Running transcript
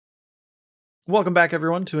Welcome back,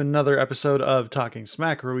 everyone, to another episode of Talking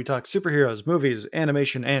Smack, where we talk superheroes, movies,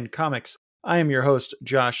 animation, and comics. I am your host,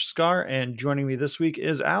 Josh Scar, and joining me this week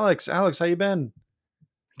is Alex. Alex, how you been?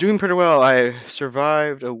 Doing pretty well. I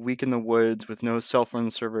survived a week in the woods with no cell phone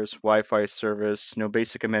service, Wi-Fi service, no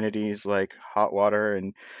basic amenities like hot water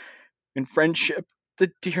and friendship.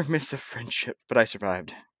 The dear miss of friendship, but I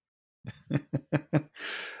survived.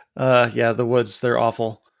 Yeah, the woods, they're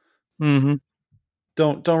awful. Mm-hmm.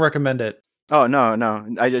 Don't recommend it. Oh no,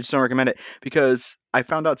 I just don't recommend it because I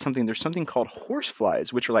found out something. There's something called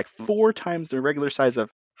horseflies, which are like 4 times the regular size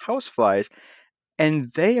of houseflies,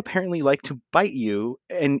 and they apparently like to bite you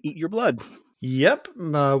and eat your blood. Yep,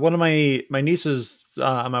 one of my nieces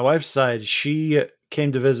on my wife's side, she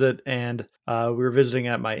came to visit, and we were visiting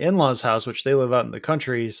at my in-laws' house, which they live out in the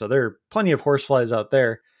country, so there are plenty of horseflies out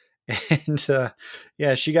there. And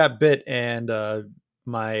yeah, she got bit, and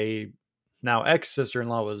my now ex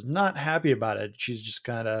sister-in-law was not happy about it. She's just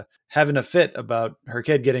kind of having a fit about her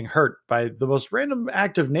kid getting hurt by the most random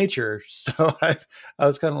act of nature. So I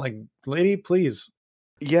was kind of like, lady, please.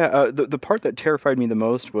 Yeah, the part that terrified me the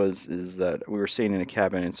most is that we were staying in a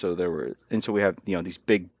cabin, and so we have these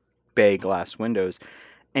big bay glass windows,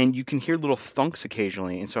 and you can hear little thunks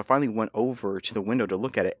occasionally. And so I finally went over to the window to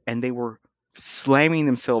look at it, and they were slamming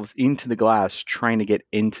themselves into the glass trying to get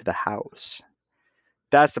into the house.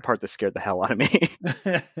 That's the part that scared the hell out of me.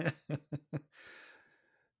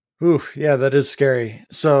 Ooh, yeah, that is scary.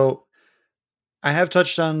 So I have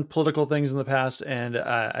touched on political things in the past, and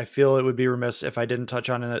I feel it would be remiss if I didn't touch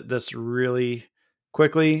on this really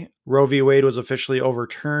quickly. Roe v. Wade was officially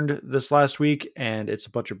overturned this last week, and it's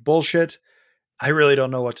a bunch of bullshit. I really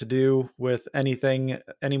don't know what to do with anything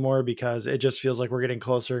anymore because it just feels like we're getting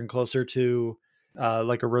closer and closer to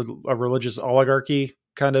like a religious oligarchy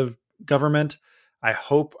kind of government. I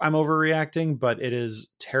hope I'm overreacting, but it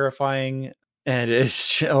is terrifying. And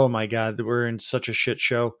it's, oh my God, we're in such a shit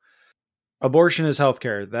show. Abortion is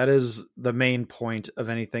healthcare. That is the main point of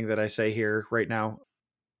anything that I say here right now.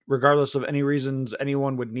 Regardless of any reasons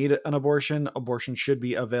anyone would need an abortion, abortion should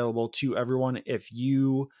be available to everyone. If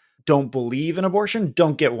you don't believe in abortion,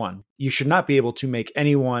 don't get one. You should not be able to make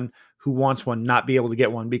anyone who wants one not be able to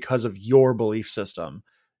get one because of your belief system.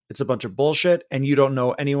 It's a bunch of bullshit, and you don't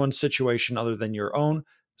know anyone's situation other than your own.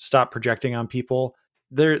 Stop projecting on people.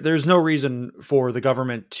 There's no reason for the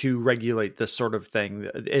government to regulate this sort of thing.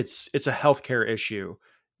 It's a healthcare issue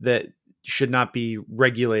that should not be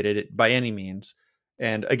regulated by any means.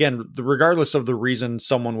 And again, regardless of the reason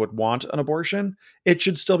someone would want an abortion, it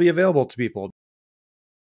should still be available to people.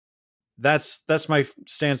 That's my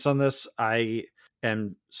stance on this. I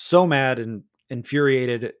am so mad and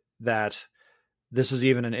infuriated that this is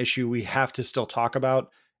even an issue we have to still talk about.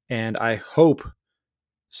 And I hope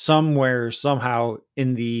somewhere, somehow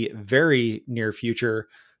in the very near future,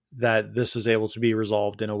 that this is able to be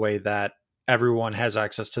resolved in a way that everyone has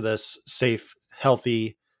access to this safe,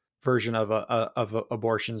 healthy version of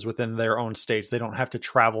abortions within their own states. They don't have to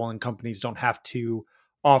travel, and companies don't have to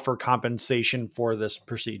offer compensation for this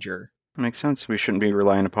procedure. Makes sense. We shouldn't be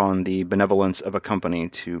relying upon the benevolence of a company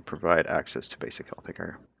to provide access to basic health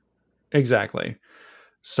care. Exactly.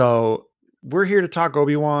 So we're here to talk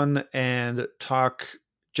Obi-Wan and talk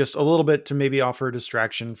just a little bit to maybe offer a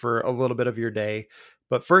distraction for a little bit of your day.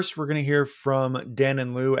 But first, we're going to hear from Dan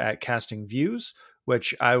and Lou at Casting Views,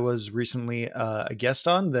 which I was recently a guest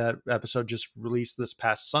on. That episode just released this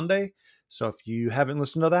past Sunday. So if you haven't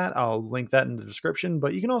listened to that, I'll link that in the description.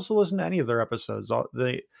 But you can also listen to any of their episodes.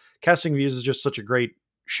 The Casting Views is just such a great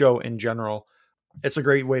show in general. It's a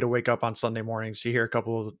great way to wake up on Sunday mornings. You hear a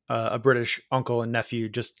couple of a British uncle and nephew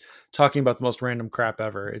just talking about the most random crap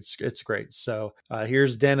ever. It's great. So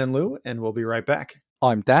here's Dan and Lou, and we'll be right back.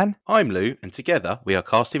 I'm Dan. I'm Lou, and together we are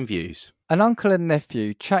Casting Views. An uncle and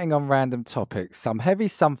nephew chatting on random topics, some heavy,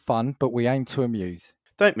 some fun, but we aim to amuse.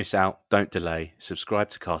 Don't miss out, don't delay. Subscribe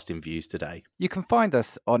to Casting Views today. You can find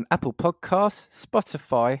us on Apple Podcasts,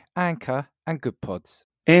 Spotify, Anchor, and Good Pods.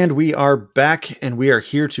 And we are back, and we are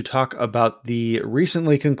here to talk about the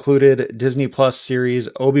recently concluded Disney Plus series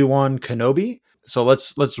Obi-Wan Kenobi. So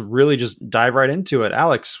let's really just dive right into it.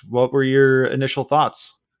 Alex, what were your initial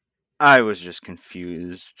thoughts? I was just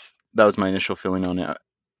confused. That was my initial feeling on it.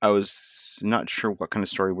 I was not sure what kind of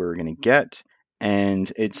story we were going to get.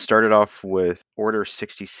 And it started off with Order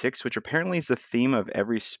 66, which apparently is the theme of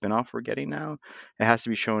every spinoff we're getting now. It has to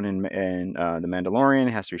be shown in The Mandalorian,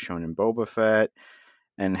 it has to be shown in Boba Fett,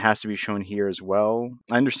 and it has to be shown here as well.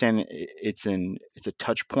 I understand it's a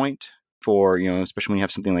touch point for, especially when you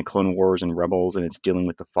have something like Clone Wars and Rebels and it's dealing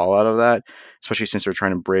with the fallout of that, especially since they're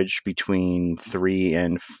trying to bridge between 3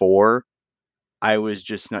 and 4. I was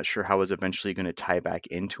just not sure how I was eventually going to tie back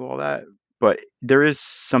into all that. But there is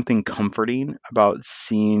something comforting about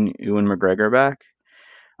seeing Ewan McGregor back,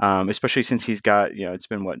 especially since he's got, it's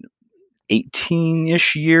been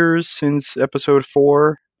 18-ish years since episode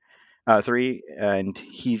 3, and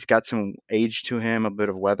he's got some age to him, a bit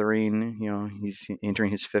of weathering. He's entering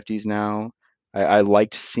his 50s now. I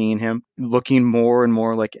liked seeing him looking more and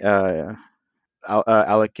more like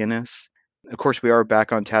Alec Guinness. Of course, we are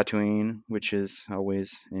back on Tatooine, which is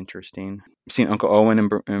always interesting. Seeing Uncle Owen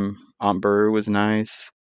and Aunt Beru was nice.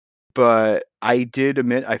 But I did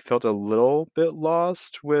admit I felt a little bit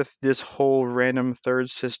lost with this whole random third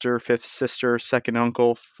sister, fifth sister, second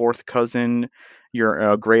uncle, fourth cousin,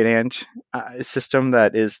 your great aunt system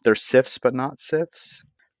that is, they're Siths but not Siths.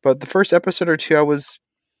 But the first episode or two, I was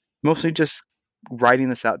mostly just writing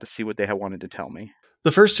this out to see what they had wanted to tell me.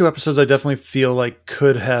 The first 2 episodes I definitely feel like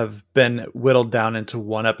could have been whittled down into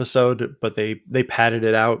one episode, but they padded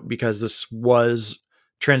it out because this was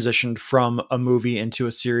transitioned from a movie into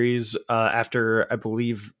a series after, I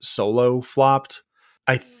believe, Solo flopped.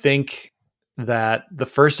 I think that the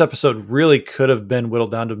first episode really could have been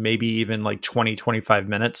whittled down to maybe even like 20-25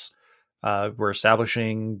 minutes. We're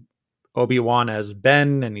establishing Obi-Wan as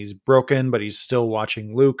Ben, and he's broken, but he's still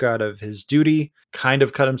watching Luke out of his duty. Kind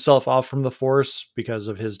of cut himself off from the Force because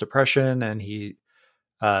of his depression and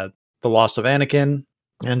the loss of Anakin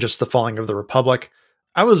and just the falling of the Republic.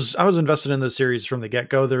 I was invested in the series from the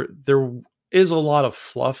get-go. There is a lot of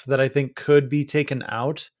fluff that I think could be taken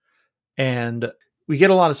out, and we get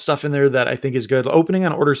a lot of stuff in there that I think is good. Opening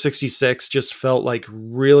on Order 66 just felt like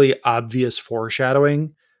really obvious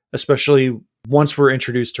foreshadowing, especially once we're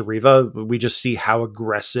introduced to Reva. We just see how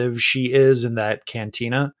aggressive she is in that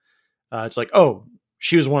cantina. It's like, oh,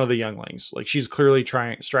 she was one of the younglings. Like, she's clearly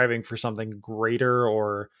striving for something greater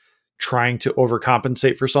or trying to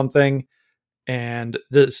overcompensate for something. And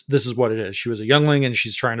this is what it is. She was a youngling, and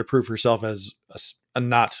she's trying to prove herself as a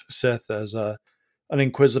not Sith, as an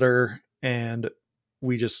Inquisitor. And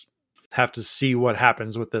we just have to see what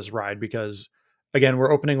happens with this ride, because again,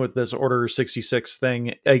 we're opening with this Order 66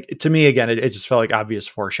 thing. To me, again, it just felt like obvious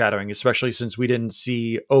foreshadowing, especially since we didn't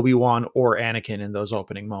see Obi-Wan or Anakin in those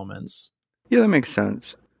opening moments. Yeah, that makes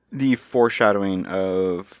sense. The foreshadowing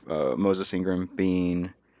of Moses Ingram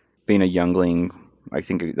being a youngling, I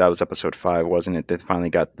think that was episode 5, wasn't it? They finally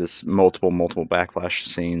got this multiple backlash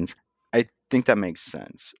scenes. I think that makes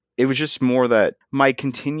sense. It was just more that my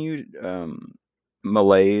continued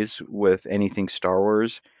malaise with anything Star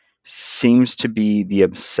Wars seems to be the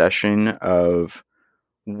obsession of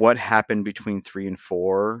what happened between 3 and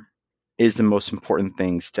 4 is the most important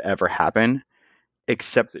things to ever happen,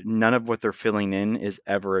 except none of what they're filling in is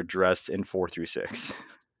ever addressed in 4 through 6.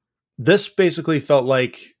 This basically felt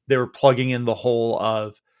like they were plugging in the hole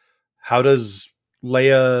of, how does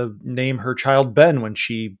Leia name her child Ben when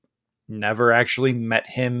she never actually met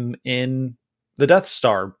him in the Death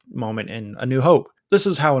Star moment in A New Hope? This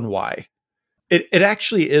is how and why. It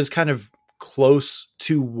actually is kind of close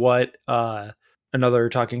to what another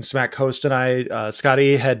Talking Smack host and I,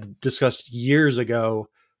 Scotty, had discussed years ago,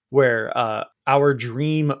 where our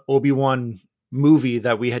dream Obi-Wan movie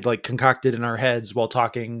that we had like concocted in our heads while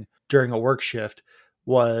talking during a work shift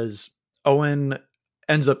was Owen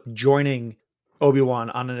ends up joining Obi-Wan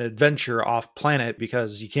on an adventure off planet,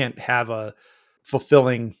 because you can't have a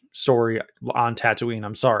fulfilling story on Tatooine.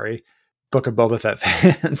 I'm sorry, Book of Boba Fett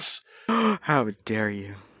fans. How dare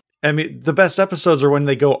you? I mean, the best episodes are when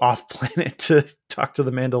they go off planet to talk to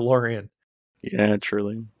the Mandalorian. Yeah,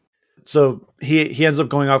 truly. So he ends up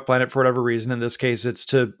going off planet for whatever reason. In this case, it's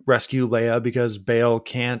to rescue Leia, because Bail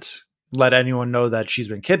can't let anyone know that she's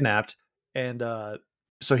been kidnapped. And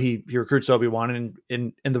so he recruits Obi-Wan,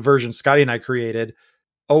 and in the version Scotty and I created,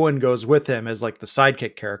 Owen goes with him as like the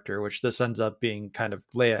sidekick character, which this ends up being kind of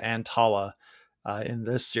Leia and Tala in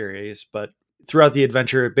this series. But throughout the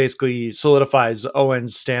adventure, it basically solidifies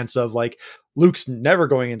Owen's stance of like, Luke's never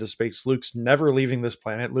going into space. Luke's never leaving this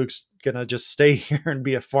planet. Luke's going to just stay here and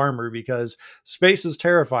be a farmer, because space is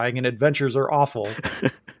terrifying and adventures are awful.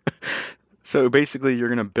 So basically, you're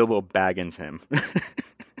going to Bilbo Baggins him.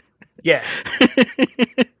 Yeah.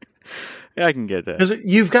 Yeah, I can get that. Because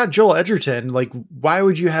you've got Joel Edgerton. Like, why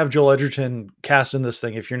would you have Joel Edgerton cast in this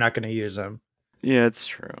thing if you're not going to use him? Yeah, it's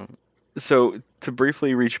true. So to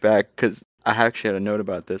briefly reach back, because I actually had a note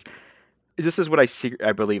about this. This is what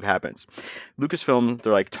I believe happens. Lucasfilm,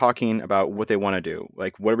 they're like talking about what they want to do.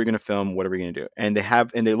 Like, what are we going to film? What are we going to do? And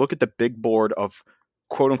they look at the big board of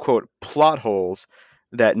quote unquote plot holes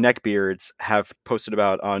that neckbeards have posted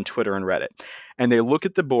about on Twitter and Reddit. And they look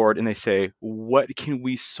at the board and they say, what can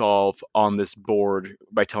we solve on this board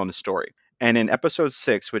by telling a story? And in episode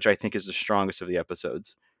 6, which I think is the strongest of the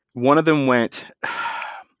episodes, one of them went,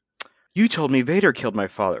 "You told me Vader killed my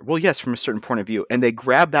father." Well, yes, from a certain point of view. And they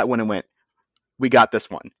grabbed that one and went, "We got this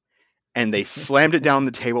one." And they slammed it down on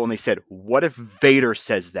the table and they said, "What if Vader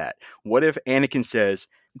says that? What if Anakin says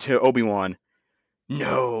to Obi-Wan,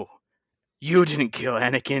 'No, you didn't kill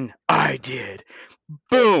Anakin, I did.'"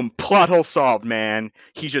 Boom! Plot hole solved, man.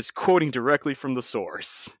 He's just quoting directly from the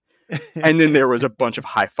source. And then there was a bunch of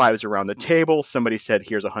high fives around the table. Somebody said,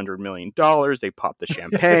 "Here's $100 million." They popped the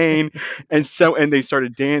champagne. and they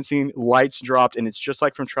started dancing. Lights dropped. And it's just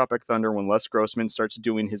like from Tropic Thunder when Les Grossman starts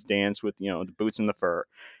doing his dance with, the boots and the fur.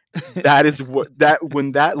 That is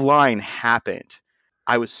when that line happened,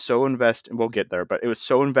 I was so invested. We'll get there, but it was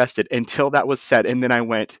so invested until that was said. And then I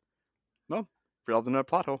went, well, reeled in a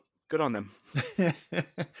plot hole. Good on them.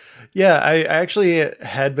 Yeah, I actually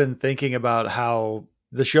had been thinking about how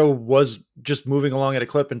the show was just moving along at a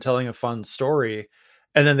clip and telling a fun story.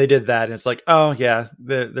 And then they did that. And it's like, oh, yeah,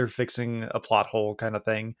 they're fixing a plot hole kind of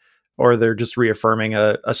thing, or they're just reaffirming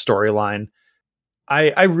a storyline.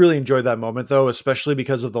 I really enjoyed that moment, though, especially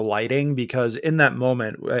because of the lighting, because in that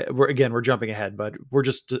moment, we're jumping ahead, but we're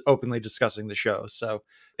just openly discussing the show. So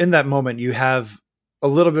in that moment, you have a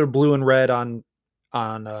little bit of blue and red on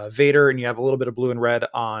Vader, and you have a little bit of blue and red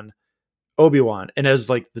on Obi-Wan. And as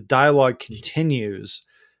like the dialogue continues,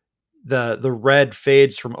 the red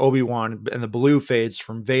fades from Obi-Wan and the blue fades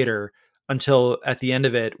from Vader until at the end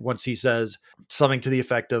of it, once he says something to the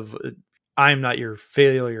effect of, "I'm not your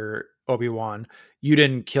failure, Obi-Wan. You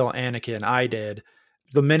didn't kill Anakin, I did."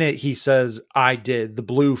 The minute he says "I did," the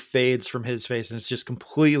blue fades from his face and it's just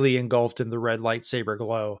completely engulfed in the red lightsaber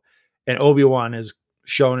glow. And Obi-Wan is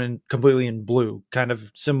shown completely in blue, kind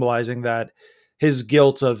of symbolizing that his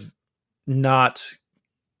guilt of not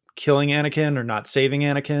killing Anakin or not saving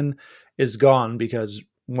Anakin is gone, because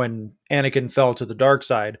when Anakin fell to the dark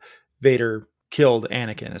side, Vader killed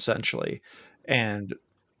Anakin essentially. And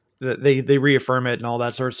they reaffirm it and all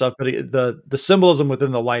that sort of stuff, but the symbolism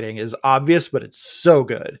within the lighting is obvious, but it's so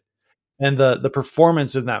good. And the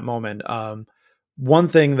performance in that moment, one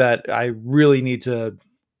thing that I really need to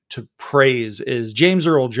praise is James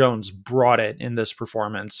Earl Jones brought it in this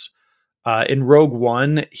performance. In Rogue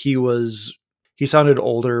One, he sounded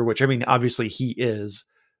older, which I mean, obviously he is,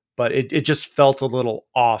 but it just felt a little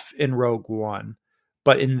off in Rogue One.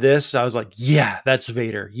 But in this, I was like, yeah, that's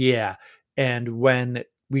Vader. Yeah. And when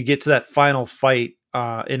we get to that final fight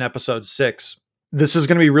in episode 6, this is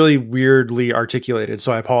going to be really weirdly articulated,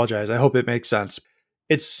 so I apologize. I hope it makes sense.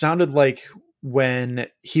 It sounded like when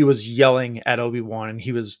he was yelling at Obi-Wan and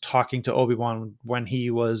he was talking to Obi-Wan when he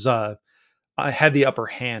was had the upper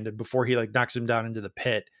hand and before he like knocks him down into the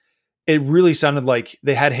pit. It really sounded like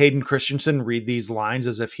they had Hayden Christensen read these lines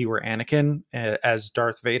as if he were Anakin as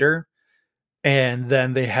Darth Vader. And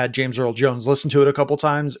then they had James Earl Jones listen to it a couple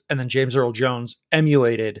times. And then James Earl Jones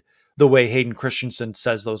emulated the way Hayden Christensen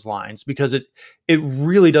says those lines, because it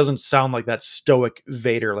really doesn't sound like that stoic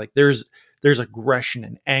Vader. Like there's aggression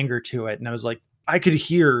and anger to it. And I was like, I could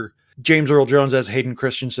hear James Earl Jones as Hayden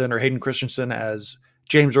Christensen or Hayden Christensen as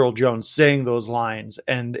James Earl Jones saying those lines.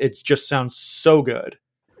 And it just sounds so good.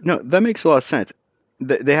 No, that makes a lot of sense.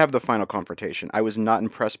 They have the final confrontation. I was not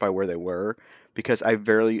impressed by where they were, because I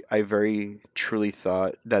very truly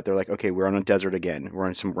thought that they're like, okay, we're on a desert again. We're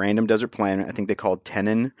on some random desert planet. I think they called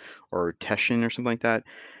Tenon or Teshin or something like that.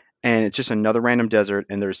 And it's just another random desert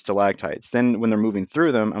and there's stalactites. Then when they're moving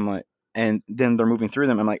through them, I'm like,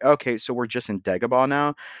 okay, so we're just in Dagobah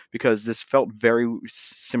now, because this felt very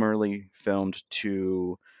similarly filmed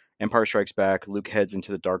to Empire Strikes Back. Luke heads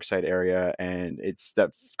into the dark side area, and it's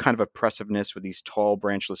that kind of oppressiveness with these tall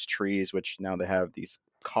branchless trees, which now they have these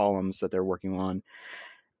columns that they're working on.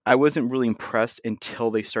 I wasn't really impressed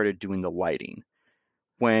until they started doing the lighting.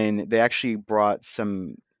 When they actually brought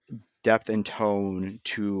some depth and tone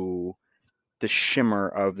to the shimmer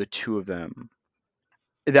of the two of them,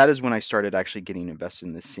 that is when I started actually getting invested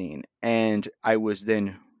in the scene. And I was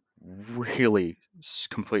then really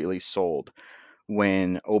completely sold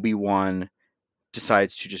when Obi-Wan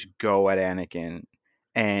decides to just go at Anakin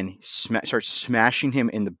and starts smashing him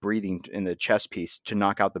in the chest piece to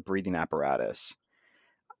knock out the breathing apparatus.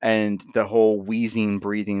 And the whole wheezing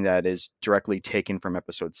breathing that is directly taken from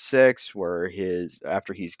episode 6, where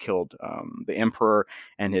after he's killed the Emperor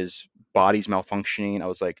and his body's malfunctioning, I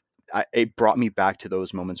was like, it brought me back to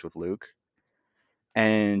those moments with Luke.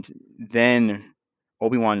 And then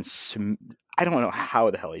Obi-Wan, I don't know how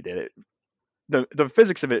the hell he did it. The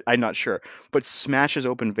physics of it, I'm not sure, but smashes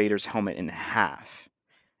open Vader's helmet in half.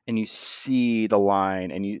 and you see the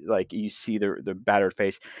line, and you see the battered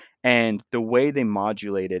face, and the way they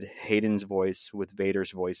modulated Hayden's voice with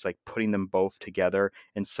Vader's voice, like putting them both together,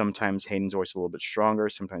 and sometimes Hayden's voice a little bit stronger,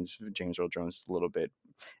 sometimes James Earl Jones is a little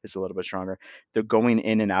bit stronger. The going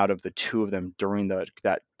in and out of the two of them during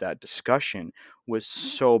that discussion was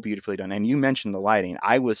so beautifully done. And you mentioned the lighting.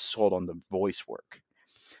 I was sold on the voice work,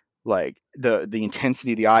 like the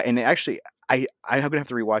intensity of the eye. And actually, I'm gonna have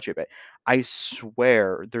to rewatch it, but I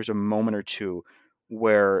swear there's a moment or two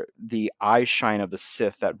where the eye shine of the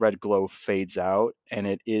Sith, that red glow, fades out, and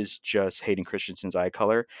it is just Hayden Christensen's eye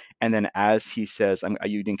color. And then as he says,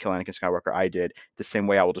 "You didn't kill Anakin Skywalker, I did. The same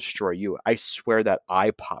way I will destroy you." I swear that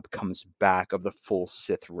eye pop comes back of the full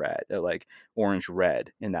Sith red, like orange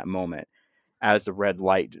red, in that moment as the red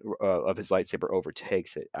light of his lightsaber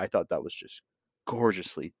overtakes it. I thought that was just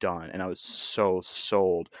gorgeously done, and I was so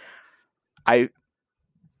sold. I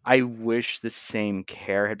I wish the same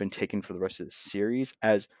care had been taken for the rest of the series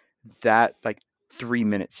as that, like,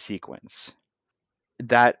 3-minute sequence.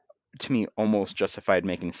 That, to me, almost justified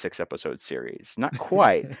making a 6-episode series. Not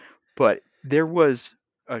quite, but there was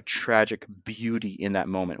a tragic beauty in that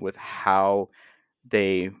moment with how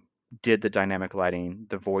they did the dynamic lighting,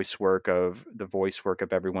 the voice work of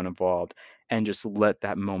everyone involved, and just let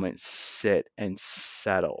that moment sit and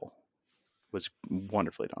settle. Was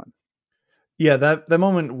wonderfully done. Yeah, that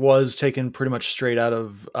moment was taken pretty much straight out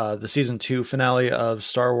of the season 2 finale of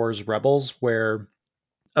Star Wars Rebels, where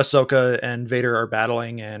Ahsoka and Vader are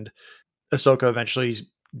battling, and Ahsoka eventually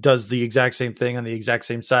does the exact same thing on the exact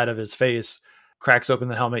same side of his face, cracks open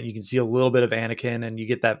the helmet. You can see a little bit of Anakin, and you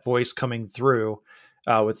get that voice coming through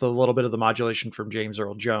with a little bit of the modulation from James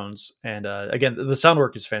Earl Jones. And again, the sound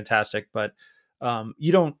work is fantastic, but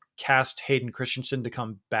you don't cast Hayden Christensen to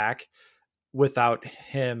come back without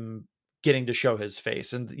him getting to show his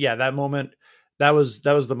face. And yeah, that moment, that was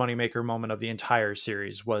the moneymaker moment of the entire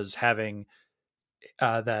series, was having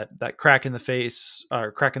that crack in the face,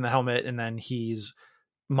 or crack in the helmet, and then he's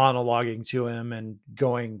monologuing to him and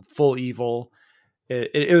going full evil.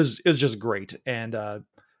 It was just great. And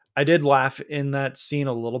I did laugh in that scene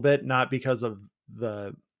a little bit, not because of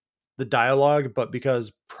the dialogue, but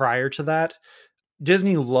because prior to that,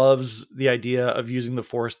 Disney loves the idea of using the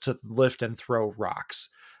Force to lift and throw rocks.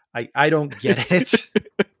 I don't get it.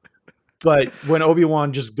 But when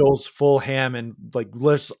Obi-Wan just goes full ham and like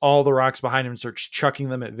lifts all the rocks behind him and starts chucking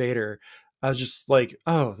them at Vader, I was just like,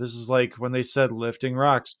 oh, this is like when they said lifting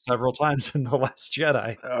rocks several times in The Last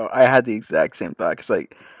Jedi. Oh, I had the exact same thought.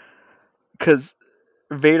 Because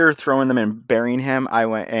Vader throwing them and burying him, I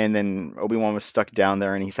went, and then Obi-Wan was stuck down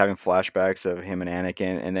there, and he's having flashbacks of him and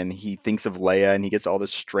Anakin, and then he thinks of Leia, and he gets all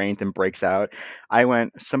this strength and breaks out. I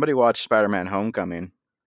went, somebody watch Spider-Man Homecoming.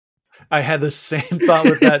 I had the same thought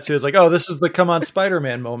with that too. It's like, oh, this is the come on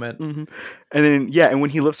Spider-Man moment. Mm-hmm. And then, yeah, and when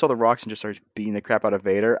he lifts all the rocks and just starts beating the crap out of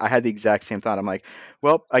Vader, I had the exact same thought. I'm like,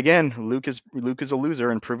 well, again, Luke is a loser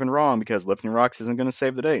and proven wrong, because lifting rocks isn't going to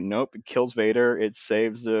save the day. Nope, it kills Vader. It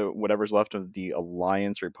saves whatever's left of the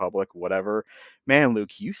Alliance, Republic, whatever. Man,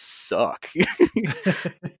 Luke, you suck.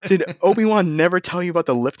 Did Obi-Wan never tell you about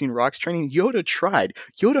the lifting rocks training? Yoda tried.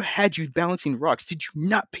 Yoda had you balancing rocks. Did you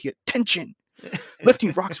not pay attention?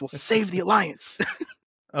 Lifting rocks will save the Alliance.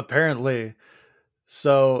 Apparently.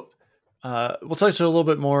 So we'll touch a little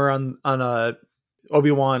bit more on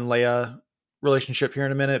Obi-Wan Leia relationship here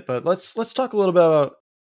in a minute, but let's talk a little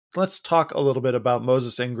bit about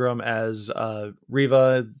Moses Ingram as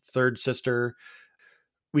Reva, third sister.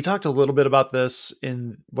 We talked a little bit about this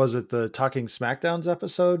in, was it the Talking SmackDowns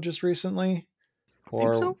episode just recently? Or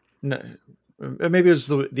I think so. No, maybe it was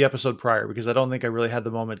the episode prior, because I don't think I really had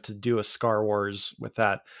the moment to do a Star Wars with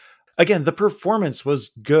that. Again, the performance was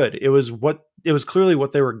good. It was clearly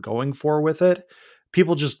what they were going for with it.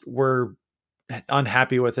 People just were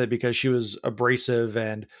unhappy with it because she was abrasive,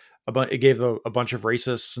 and it gave a bunch of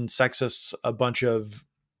racists and sexists a bunch of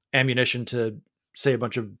ammunition to say a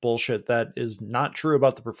bunch of bullshit that is not true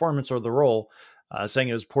about the performance or the role, saying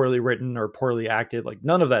it was poorly written or poorly acted. Like,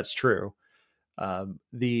 none of that's true.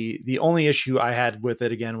 The only issue I had with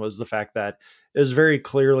it, again, was the fact that it was very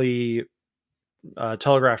clearly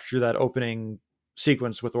telegraphed through that opening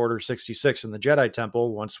sequence with Order 66 in the Jedi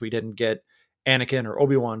Temple, once we didn't get Anakin or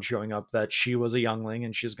Obi-Wan showing up, that she was a youngling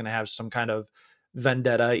and she's going to have some kind of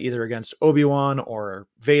vendetta either against Obi-Wan or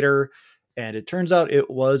Vader. And it turns out it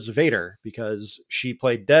was Vader, because she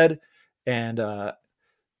played dead. And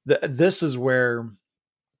this is where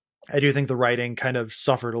I do think the writing kind of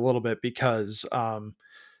suffered a little bit, because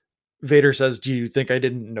Vader says, "Do you think I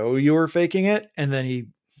didn't know you were faking it?" And then he,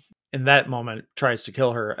 in that moment, tries to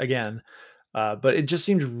kill her again. But it just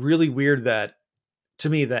seemed really weird that to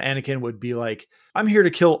me that Anakin would be like, I'm here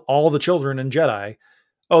to kill all the children in Jedi.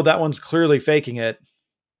 Oh, that one's clearly faking it.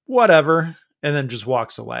 Whatever. And then just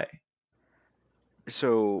walks away.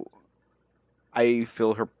 So I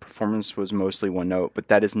feel her performance was mostly one note, but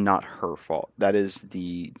that is not her fault. That is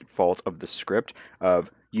the fault of the script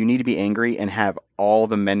of you need to be angry and have all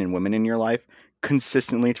the men and women in your life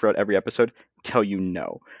consistently throughout every episode tell you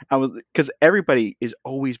no. Because everybody is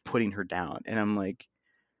always putting her down. And I'm like,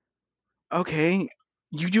 okay,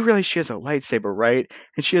 you do realize she has a lightsaber, right?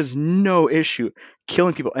 And she has no issue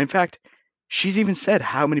killing people. In fact, she's even said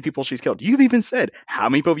how many people she's killed. You've even said how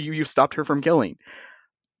many people you've stopped her from killing.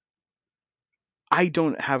 I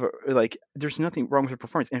don't have there's nothing wrong with her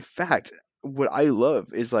performance. In fact, what I love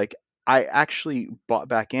is I actually bought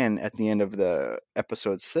back in at the end of the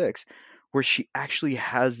episode 6 where she actually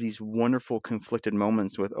has these wonderful conflicted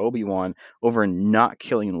moments with Obi-Wan over not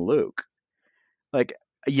killing Luke. Like,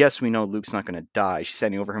 yes, we know Luke's not going to die. She's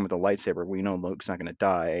standing over him with a lightsaber. We know Luke's not going to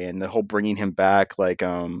die. And the whole bringing him back,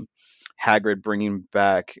 Hagrid bringing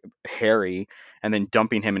back Harry and then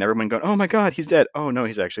dumping him and everyone going, oh my God, he's dead. Oh no,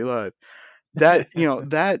 he's actually alive. That,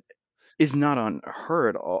 that is not on her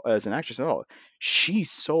at all as an actress at all. She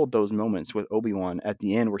sold those moments with Obi-Wan at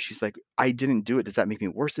the end where she's like, I didn't do it. Does that make me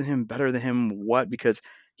worse than him, better than him? What? Because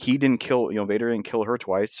he didn't kill, Vader didn't kill her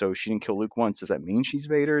twice, so she didn't kill Luke once. Does that mean she's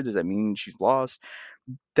Vader? Does that mean she's lost?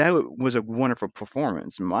 That was a wonderful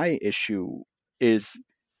performance. My issue is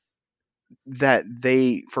that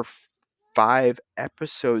they, for 5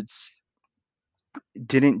 episodes,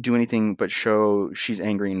 didn't do anything but show she's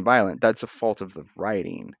angry and violent. That's a fault of the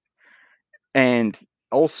writing. And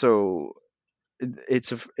also,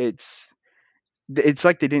 it's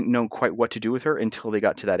like they didn't know quite what to do with her until they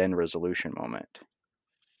got to that end resolution moment.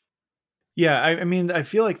 Yeah, I mean, I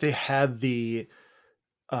feel like they had the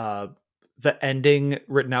ending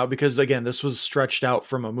written out because, again, this was stretched out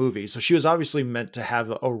from a movie. So she was obviously meant to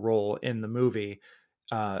have a role in the movie,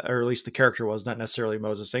 or at least the character was, not necessarily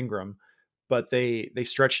Moses Ingram. But they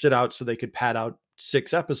stretched it out so they could pad out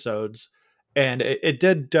 6 episodes. And it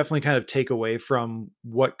did definitely kind of take away from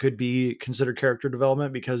what could be considered character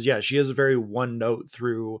development because, yeah, she is a very one note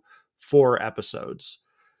through 4 episodes.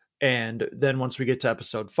 And then once we get to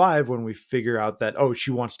episode 5, when we figure out that, oh,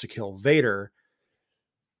 she wants to kill Vader,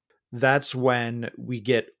 that's when we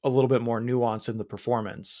get a little bit more nuance in the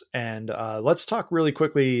performance. And let's talk really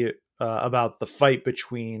quickly about the fight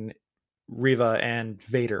between Reva and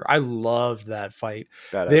Vader. I loved that fight.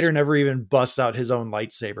 Badass. Vader never even busts out his own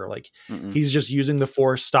lightsaber. He's just using the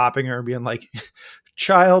Force, stopping her and being like,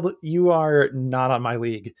 child, you are not on my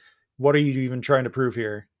league. What are you even trying to prove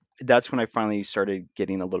here? That's when I finally started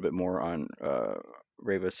getting a little bit more on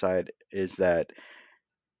Reva's side, is that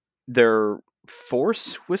they're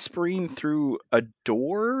Force whispering through a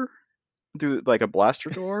door, through a blaster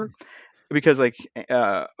door. Because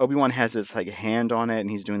Obi-Wan has this hand on it and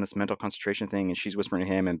he's doing this mental concentration thing and she's whispering to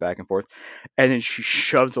him and back and forth, and then she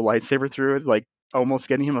shoves a lightsaber through it, almost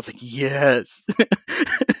getting him. I was like, yes.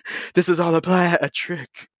 This is all a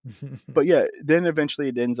trick. But yeah, then eventually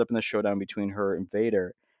it ends up in the showdown between her and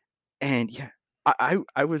Vader, and yeah,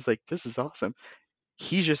 I was like, this is awesome.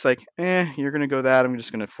 He's just like, you're gonna go that. I'm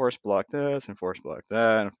just gonna force block this and force block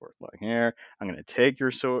that and force block here. I'm gonna take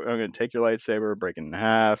your lightsaber, break it in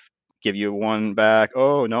half, give you one back.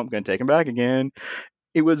 Oh no, I'm gonna take him back again.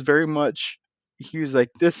 It was very much. He was like,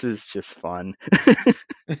 this is just fun.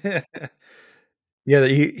 Yeah,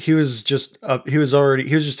 he was just he was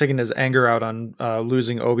just taking his anger out on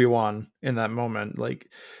losing Obi-Wan in that moment.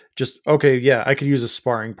 Just okay, yeah, I could use a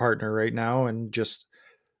sparring partner right now, and just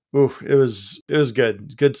it was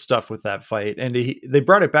good stuff with that fight. And they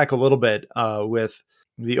brought it back a little bit with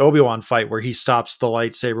the Obi-Wan fight where he stops the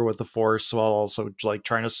lightsaber with the Force while also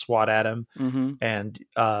trying to swat at him. Mm-hmm. And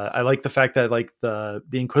I like the fact that the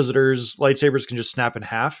Inquisitor's lightsabers can just snap in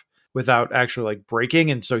half without actually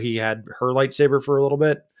breaking, and so he had her lightsaber for a little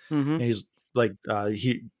bit. Mm-hmm. And he's like,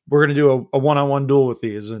 we're gonna do a one-on-one duel with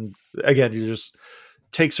these, and again, he just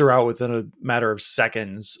takes her out within a matter of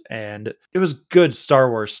seconds, and it was good Star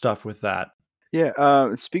Wars stuff with that.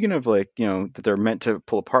 Yeah. Speaking of that they're meant to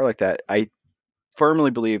pull apart like that, I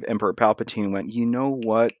firmly believe Emperor Palpatine went, you know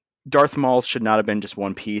what? Darth Maul should not have been just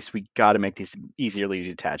one piece. We got to make these easily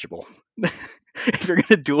detachable. If you're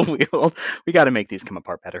gonna dual wield, we got to make these come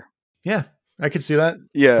apart better. Yeah, I could see that.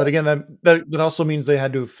 Yeah, but again, that also means they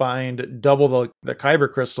had to find double the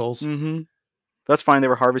kyber crystals. Mm-hmm. That's fine. They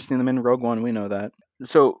were harvesting them in Rogue One. We know that.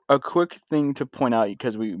 So a quick thing to point out,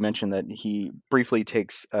 because we mentioned that he briefly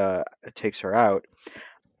takes her out.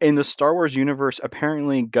 in the Star Wars universe,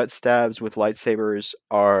 apparently gut stabs with lightsabers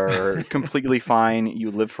are completely fine.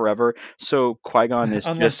 You live forever. So Qui-Gon is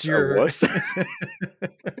Unless just a you're wuss.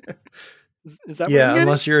 Is that what yeah, I'm getting?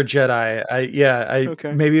 unless you're a Jedi. I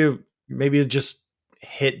Okay. maybe it just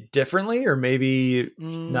hit differently, or maybe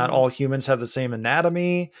not all humans have the same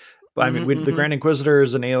anatomy. But I mean, the Grand Inquisitor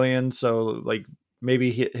is an alien, so like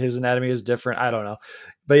maybe his anatomy is different. I don't know.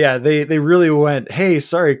 But yeah, they really went, hey,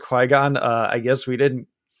 sorry, Qui-Gon, I guess we didn't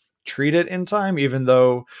treat it in time, even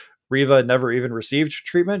though Reva never even received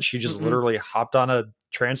treatment. She just literally hopped on a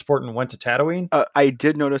transport and went to Tatooine. I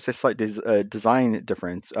did notice a slight design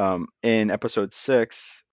difference. In episode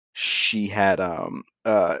 6, she had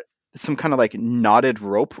some kind of like knotted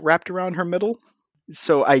rope wrapped around her middle.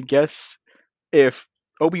 So I guess if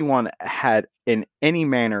Obi-Wan had in any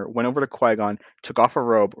manner went over to Qui-Gon, took off a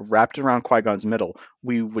robe, wrapped it around Qui-Gon's middle,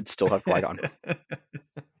 we would still have Qui-Gon.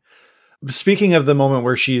 Speaking of the moment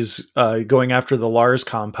where she's going after the Lars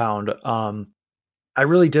compound, I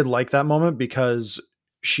really did like that moment because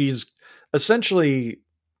she's essentially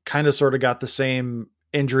kind of sort of got the same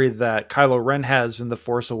injury that Kylo Ren has in The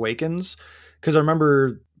Force Awakens. Because I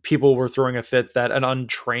remember people were throwing a fit that an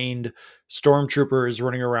untrained stormtrooper is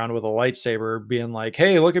running around with a lightsaber, being like,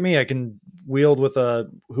 "Hey, look at me! I can wield with a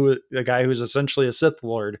guy who's essentially a Sith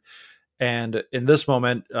Lord." And in this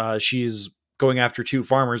moment, she's going after two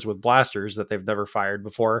farmers with blasters that they've never fired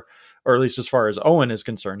before, or at least as far as Owen is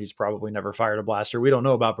concerned, he's probably never fired a blaster. We don't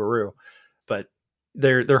know about Beru, but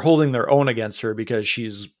they're holding their own against her because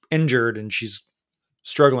she's injured and she's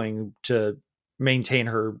struggling to maintain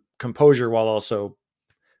her composure while also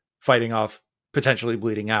fighting off potentially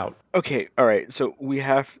bleeding out. Okay, all right. So we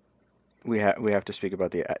have to speak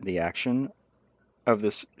about the action of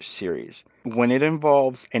this series. When it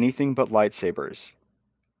involves anything but lightsabers,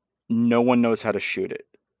 no one knows how to shoot it.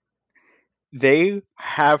 They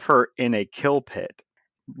have her in a kill pit,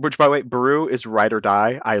 which, by the way, Beru is ride or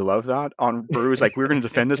die. I love that. On Beru is like, we're going to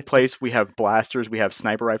defend this place. We have blasters, we have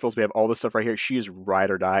sniper rifles, we have all this stuff right here. She is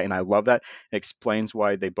ride or die, and I love that. It explains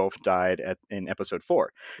why they both died in episode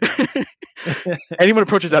 4. Anyone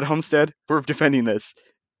approaches that homestead, we're defending this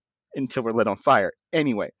until we're lit on fire.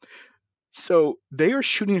 Anyway, so they are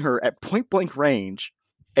shooting her at point blank range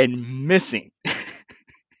and missing.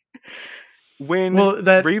 When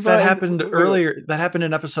that Reva happened earlier. That happened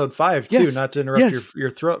in episode 5 too. Yes, Not to interrupt yes.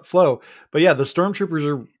 your throat flow, but yeah, the stormtroopers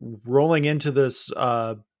are rolling into this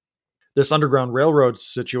this underground railroad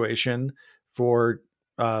situation for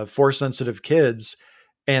force sensitive kids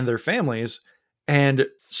and their families, and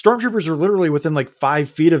stormtroopers are literally within like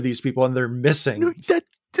 5 feet of these people, and they're missing. No,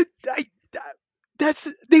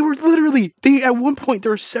 they were literally, at one point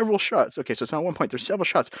there are several shots. Okay, so it's not one point, there's several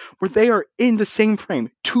shots where they are in the same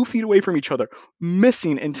frame, 2 feet away from each other,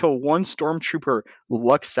 missing until one stormtrooper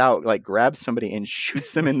lucks out, like grabs somebody and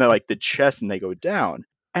shoots them in the chest, and they go down.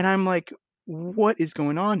 And I'm like, what is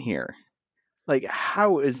going on here? Like,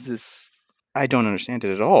 how is this? I don't understand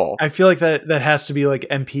it at all. I feel like that has to be like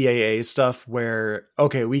MPAA stuff where,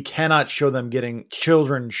 okay, we cannot show them getting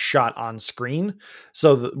children shot on screen,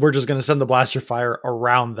 so we're just going to send the blaster fire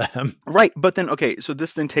around them. Right, but then, okay, so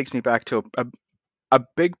this then takes me back to a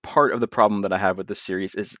big part of the problem that I have with this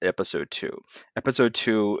series is episode 2. Episode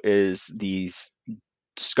 2 is the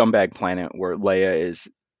scumbag planet where Leia is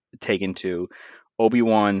taken to.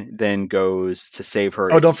 Obi-Wan then goes to save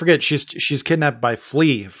her. Oh, don't forget, she's kidnapped by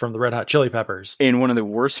Flea from the Red Hot Chili Peppers in one of the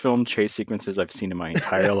worst film chase sequences I've seen in my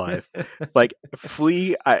entire life. Like,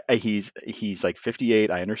 Flea, he's like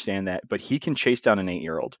 58. I understand that, but he can chase down an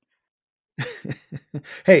 8-year-old.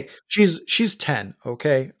 Hey, she's 10,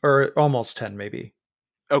 okay, or almost 10, maybe.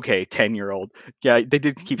 Okay, 10-year-old. Yeah, they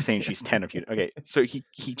did keep saying she's 10 of you. Okay, so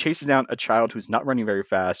he chases down a child who's not running very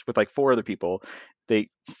fast with like 4 other people. They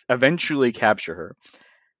eventually capture her,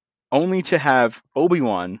 only to have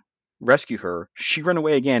Obi-Wan rescue her. She run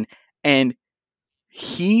away again, and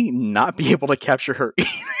he not be able to capture her either.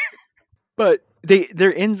 But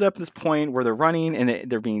there ends up this point where they're running and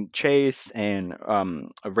they're being chased, and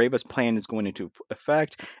Reva's plan is going into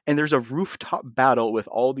effect, and there's a rooftop battle with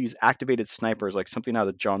all these activated snipers, like something out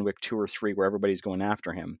of John Wick 2 or 3, where everybody's going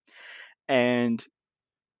after him. And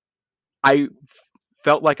I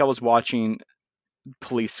felt like I was watching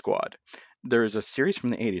Police Squad. There's a series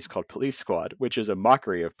from the 80s called Police Squad, which is a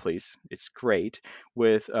mockery of police. It's great,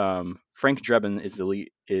 with Frank Drebin is the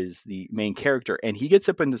lead. is the main character, and he gets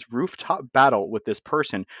up in this rooftop battle with this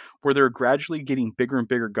person where they're gradually getting bigger and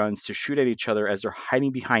bigger guns to shoot at each other as they're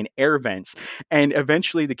hiding behind air vents. And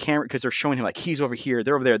eventually the camera, because they're showing him like he's over here,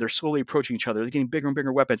 they're over there, they're slowly approaching each other, they're getting bigger and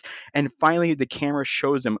bigger weapons, and finally the camera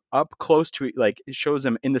shows them up close to it, like it shows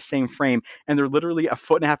them in the same frame, and they're literally a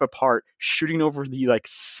foot and a half apart shooting over the like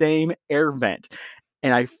same air vent.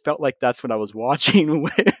 And I felt like that's what I was watching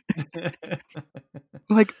with.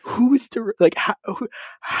 Like, who is like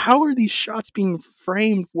how are these shots being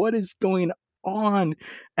framed? What is going on?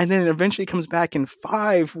 And then eventually it comes back in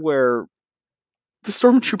 5 where the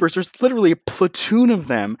stormtroopers, there's literally a platoon of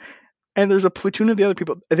them, and there's a platoon of the other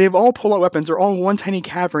people. They've all pulled out weapons. They're all in one tiny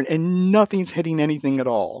cavern, and nothing's hitting anything at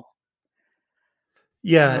all.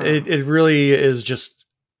 Yeah, it really is just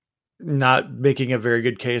not making a very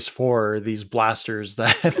good case for these blasters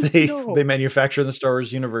that they manufacture in the Star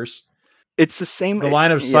Wars universe. It's the same. The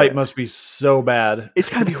line of sight must be so bad. It's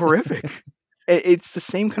gotta be horrific. It's the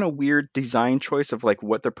same kind of weird design choice of like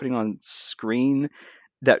what they're putting on screen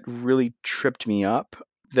that really tripped me up.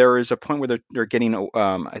 There is a point where they're getting,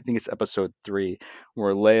 I think it's episode 3,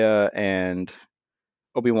 where Leia and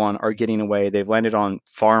Obi-Wan are getting away. They've landed on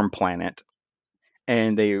Farm Planet,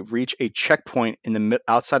 and they reach a checkpoint in the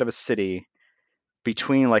outside of a city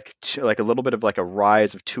between like a little bit of like a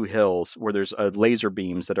rise of 2 hills where there's laser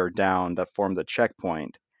beams that are down that form the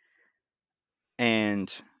checkpoint.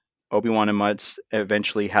 And Obi-Wan and Mutz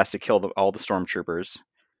eventually has to kill all the stormtroopers.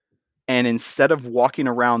 And instead of walking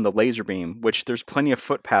around the laser beam, which there's plenty of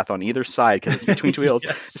footpath on either side because it's between 2 hills,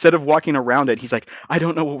 Yes. Instead of walking around it, he's like, I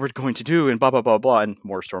don't know what we're going to do, and blah, blah, blah, blah. And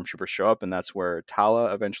more stormtroopers show up, and that's where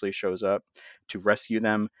Tala eventually shows up to rescue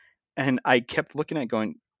them. And I kept looking at it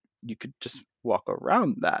going, you could just walk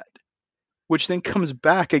around that. Which then comes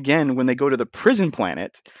back again when they go to the prison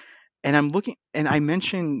planet. And I'm looking, and I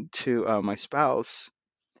mentioned to my spouse,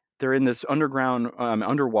 they're in this underwater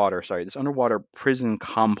prison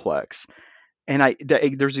complex, and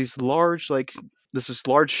there's these large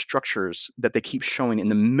structures that they keep showing in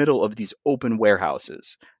the middle of these open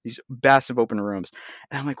warehouses, these massive open rooms,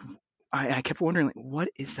 and I'm like, I kept wondering, like, what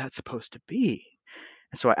is that supposed to be?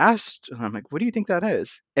 And so I asked, I'm like, what do you think that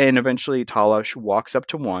is? And eventually Tala walks up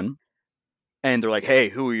to one. And they're like, hey,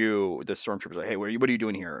 who are you? The stormtrooper's like, hey, what are you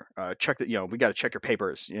doing here? Check that, we got to check your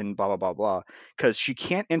papers and blah, blah, blah, blah. Because she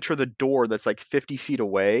can't enter the door that's like 50 feet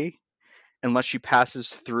away unless she passes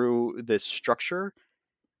through this structure,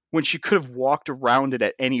 when she could have walked around it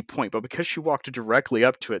at any point. But because she walked directly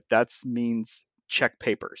up to it, that means check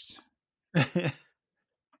papers. It's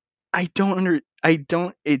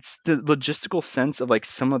the logistical sense of like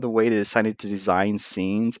some of the way they decided to design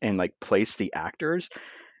scenes and like place the actors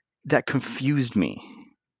that confused me.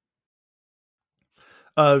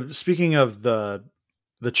 Speaking of the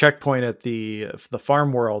checkpoint at the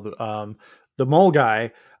farm world, the mole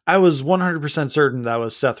guy, I was 100% certain that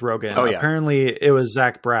was Seth Rogen. Oh, yeah. Apparently it was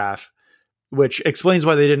Zach Braff, which explains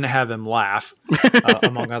why they didn't have him laugh,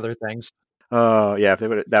 among other things. Oh yeah, if they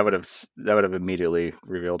would, that would have immediately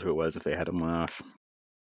revealed who it was if they had him laugh.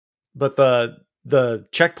 But the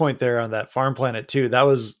checkpoint there on that farm planet too, that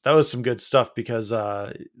was some good stuff, because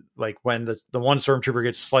like when the one stormtrooper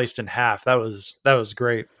gets sliced in half, that was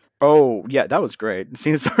great. Oh yeah, that was great.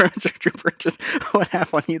 Seeing the stormtrooper just one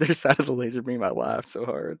half on either side of the laser beam, I laughed so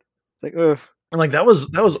hard. It's like, ugh. And like that was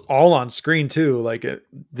all on screen too. Like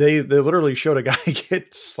they literally showed a guy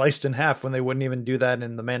get sliced in half when they wouldn't even do that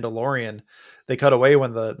in The Mandalorian. They cut away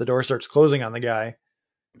when the door starts closing on the guy.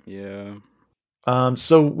 Yeah.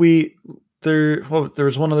 So there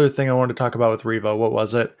was one other thing I wanted to talk about with Reva. What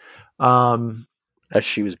was it? That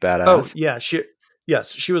she was badass. Oh yeah,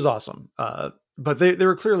 she was awesome. But they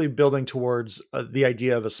were clearly building towards the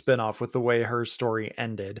idea of a spinoff with the way her story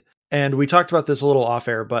ended. And we talked about this a little off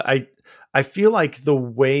air, but I feel like the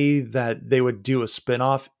way that they would do a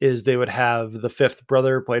spinoff is they would have the fifth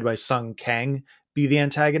brother, played by Sung Kang, be the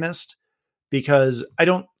antagonist, because I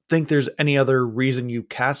don't think there's any other reason you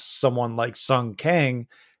cast someone like Sung Kang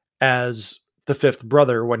as the fifth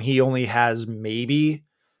brother when he only has maybe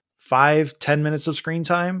 5-10 minutes of screen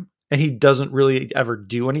time, and he doesn't really ever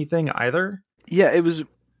do anything either. Yeah, it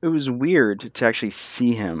was weird to actually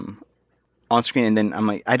see him on screen, and then I'm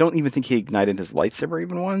like, I don't even think he ignited his lightsaber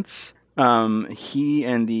even once. He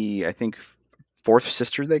and the, I think, fourth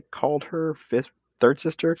sister, they called her, third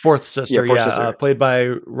sister, fourth sister, played by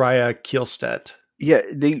Raya Kielstedt. Yeah,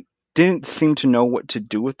 they didn't seem to know what to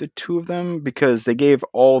do with the two of them, because they gave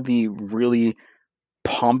all the really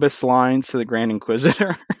pompous lines to the Grand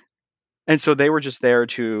Inquisitor. And so they were just there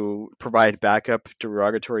to provide backup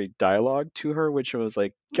derogatory dialogue to her, which was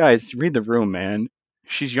like, guys, read the room, man.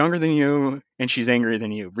 She's younger than you, and she's angrier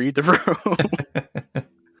than you. Read the room.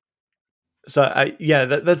 So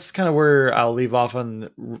that's kind of where I'll leave off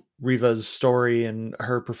on Riva's story and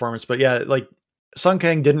her performance. But yeah, like Sung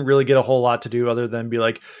Kang didn't really get a whole lot to do other than be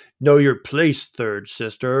like, know your place, third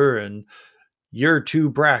sister, and you're too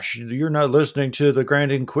brash. You're not listening to the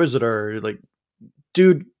Grand Inquisitor. Like,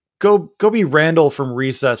 dude, go be Randall from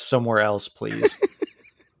Recess somewhere else, please.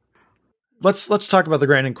 Let's talk about the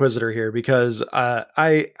Grand Inquisitor here, because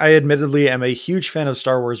I admittedly am a huge fan of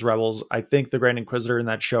Star Wars Rebels. I think the Grand Inquisitor in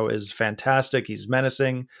that show is fantastic. He's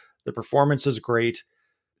menacing. The performance is great.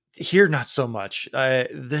 Here, not so much.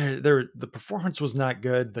 The performance was not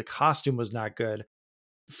good. The costume was not good.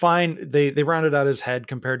 Fine, they rounded out his head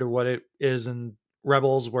compared to what it is in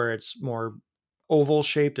Rebels, where it's more oval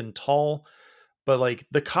shaped and tall. But like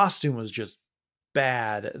the costume was just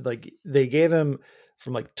bad. Like they gave him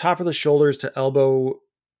from like top of the shoulders to elbow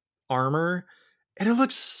armor, and it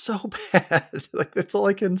looks so bad. Like that's all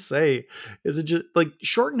I can say. Is it just like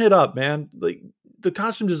shorten it up, man? Like the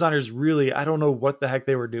costume designers really, I don't know what the heck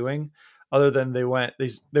they were doing, other than they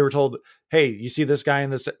were told, hey, you see this guy in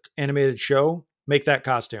this animated show? Make that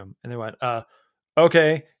costume. And they went,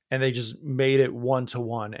 okay. And they just made it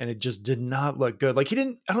 1-to-1, and it just did not look good. Like I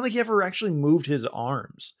don't think he ever actually moved his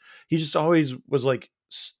arms. He just always was like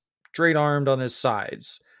straight armed on his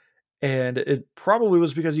sides. And it probably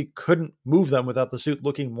was because he couldn't move them without the suit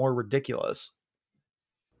looking more ridiculous.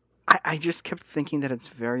 I just kept thinking that it's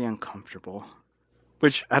very uncomfortable,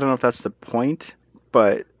 which I don't know if that's the point,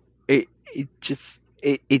 but it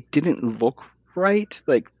didn't look right.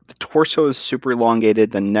 Like the torso is super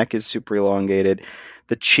elongated, the neck is super elongated,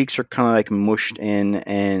 the cheeks are kind of like mushed in,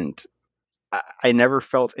 and I never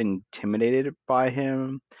felt intimidated by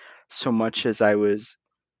him so much as I was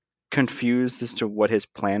confused as to what his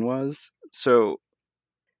plan was. So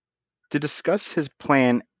to discuss his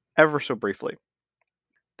plan ever so briefly,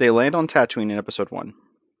 they land on Tatooine in episode 1.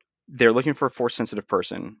 They're looking for a Force-sensitive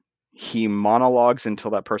person. He monologues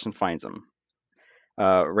until that person finds him.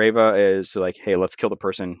 Reva is like, hey, let's kill the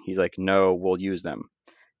person. He's like, no, we'll use them.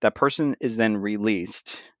 That person is then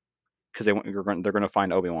released because they're going to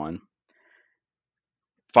find Obi-Wan.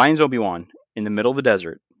 Finds Obi-Wan in the middle of the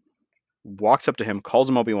desert, walks up to him, calls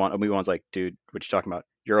him Obi-Wan. Obi-Wan's like, dude, what you talking about?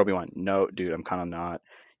 You're Obi-Wan. No, dude, I'm kind of not.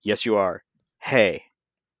 Yes, you are. Hey,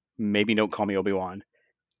 maybe don't call me Obi-Wan.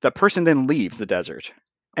 That person then leaves the desert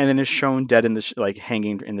and then is shown dead in the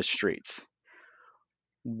hanging in the streets.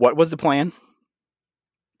 What was the plan?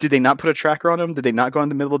 Did they not put a tracker on him? Did they not go in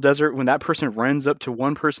the middle of the desert? When that person runs up to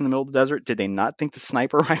one person in the middle of the desert, did they not think the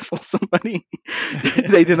sniper rifle somebody?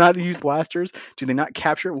 They did not use blasters? Do they not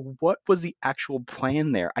capture? What was the actual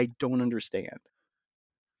plan there? I don't understand.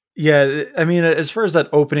 Yeah, I mean, as far as that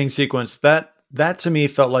opening sequence, that to me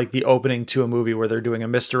felt like the opening to a movie where they're doing a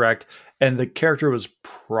misdirect, and the character was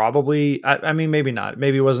probably, I mean, maybe not.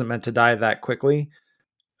 Maybe it wasn't meant to die that quickly.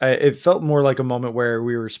 It felt more like a moment where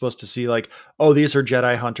we were supposed to see like, oh, these are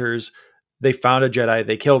Jedi hunters. They found a Jedi,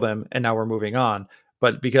 they killed him, and now we're moving on.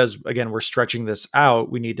 But because, again, we're stretching this out,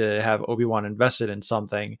 we need to have Obi-Wan invested in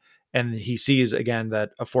something. And he sees, again,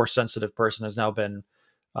 that a Force-sensitive person has now been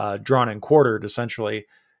drawn and quartered, essentially.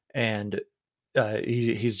 And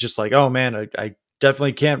he's just like, oh, man, I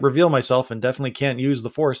definitely can't reveal myself and definitely can't use the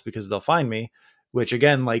Force because they'll find me. Which,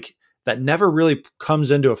 again, like, that never really comes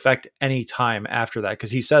into effect any time after that, because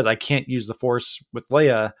he says, I can't use the Force with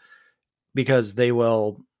Leia because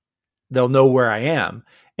they'll know where I am.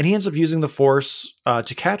 And he ends up using the Force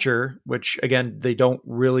to catch her, which, again, they don't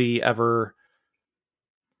really ever,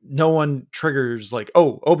 no one triggers like,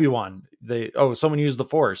 oh, Obi-Wan, someone used the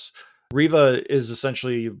Force. Reva is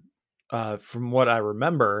essentially, from what I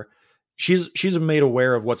remember, she's made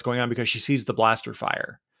aware of what's going on because she sees the blaster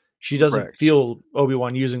fire. She doesn't Correct. feel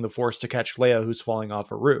Obi-Wan using the Force to catch Leia, who's falling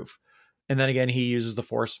off a roof. And then again, he uses the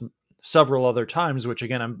Force several other times, which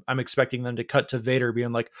again, I'm expecting them to cut to Vader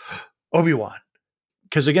being like, Obi-Wan.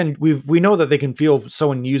 Because again, we know that they can feel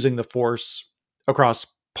someone using the Force across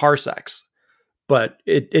parsecs, but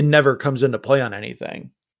it never comes into play on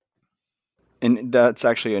anything. And that's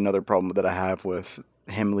actually another problem that I have with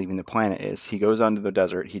him leaving the planet is he goes onto the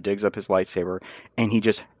desert, he digs up his lightsaber, and he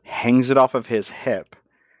just hangs it off of his hip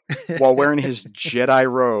while wearing his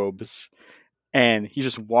Jedi robes, and he's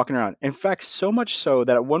just walking around. In fact, so much so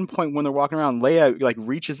that at one point when they're walking around, Leia like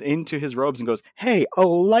reaches into his robes and goes, "Hey, a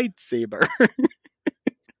lightsaber!"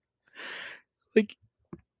 Like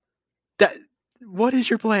that. What is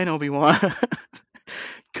your plan, Obi-Wan?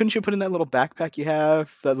 Couldn't you put in that little backpack you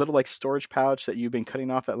have, that little like storage pouch that you've been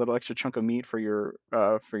cutting off that little extra chunk of meat for your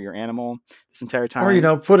animal this entire time?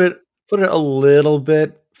 Or put it a little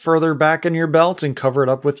bit further back in your belt and cover it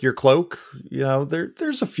up with your cloak.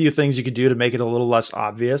 There's a few things you could do to make it a little less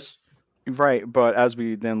obvious. Right, but as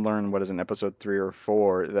we then learn, what is in episode 3 or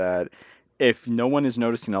 4, that if no one is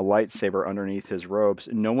noticing a lightsaber underneath his robes,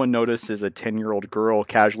 no one notices a 10-year-old girl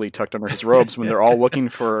casually tucked under his robes when they're all looking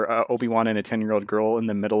for Obi-Wan and a 10-year-old girl in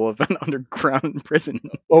the middle of an underground prison.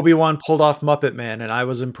 Obi-Wan pulled off Muppet Man, and I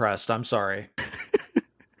was impressed. I'm sorry.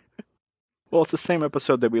 Well, it's the same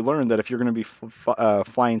episode that we learned that if you're going to be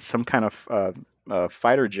flying some kind of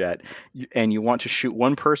fighter jet and you want to shoot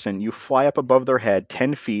one person, you fly up above their head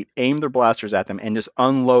 10 feet, aim their blasters at them, and just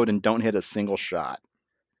unload and don't hit a single shot.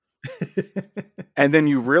 And then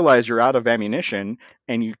you realize you're out of ammunition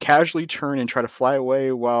and you casually turn and try to fly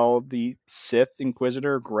away while the Sith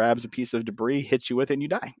Inquisitor grabs a piece of debris, hits you with it, and you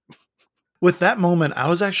die. With that moment, I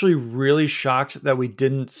was actually really shocked that we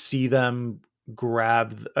didn't see them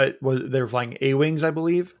grab. They were flying A-wings, I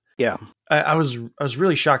believe. Yeah. I was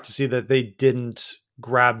really shocked to see that they didn't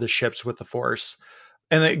grab the ships with the Force.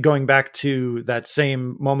 And then going back to that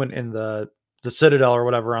same moment in the Citadel or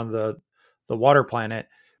whatever on the water planet,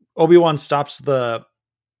 Obi-Wan stops the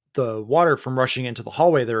water from rushing into the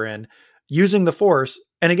hallway they're in using the Force.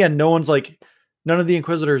 And again, none of the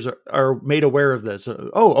Inquisitors are made aware of this.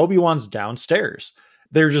 Oh, Obi-Wan's downstairs.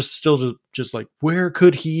 They're just like, where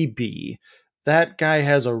could he be? That guy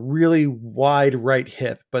has a really wide right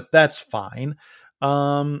hip, but that's fine.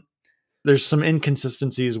 There's some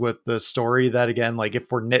inconsistencies with the story that, again, like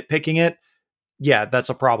if we're nitpicking it, yeah, that's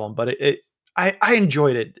a problem. But I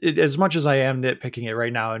enjoyed it as much as I am nitpicking it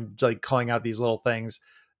right now and like calling out these little things.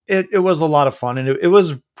 It was a lot of fun, and it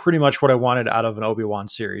was pretty much what I wanted out of an Obi-Wan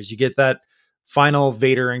series. You get that final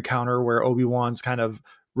Vader encounter where Obi-Wan's kind of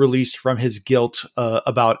released from his guilt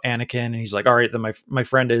about Anakin, and he's like, all right, then my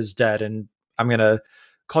friend is dead, and I'm going to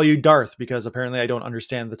call you Darth because apparently I don't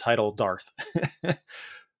understand the title Darth.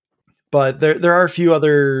 But there are a few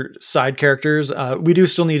other side characters. We do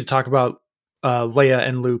still need to talk about Leia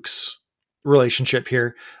and Luke's relationship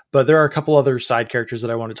here, but there are a couple other side characters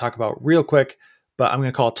that I want to talk about real quick, but I'm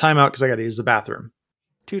going to call a timeout because I got to use the bathroom.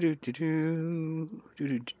 And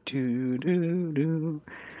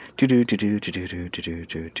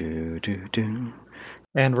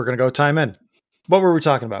we're going to go time in. What were we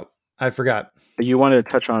talking about? I forgot. You wanted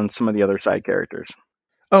to touch on some of the other side characters.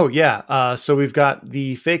 Oh, yeah. So we've got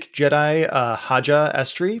the fake Jedi, Haja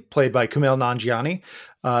Estri, played by Kumail Nanjiani.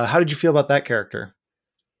 How did you feel about that character?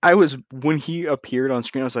 When he appeared on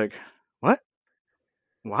screen, I was like, what?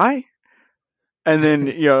 Why? And then,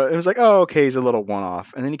 it was like, oh, okay, he's a little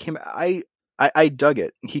one-off. And then he came, I dug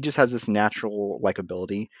it. He just has this natural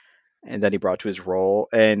likability and that he brought to his role.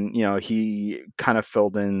 And, he kind of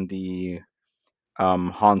filled in the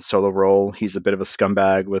Han Solo role. He's a bit of a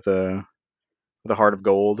scumbag with a heart of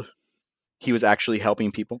gold. He was actually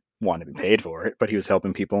helping people. Wanted to be paid for it, but he was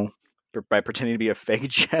helping people by pretending to be a fake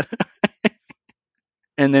Jedi.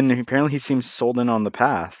 And then apparently he seems sold in on the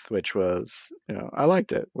path, which was, I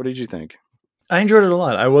liked it. What did you think? I enjoyed it a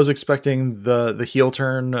lot. I was expecting the heel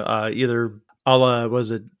turn, either a la,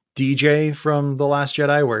 was it DJ from The Last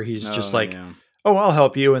Jedi, where he's just like, yeah. Oh, I'll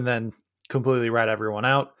help you, and then completely rat everyone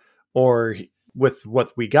out. Or with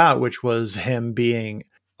what we got, which was him being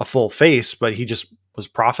a full face, but he just was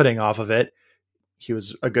profiting off of it. He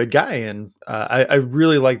was a good guy. And I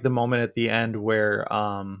really liked the moment at the end where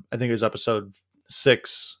I think it was episode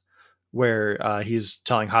 6, where he's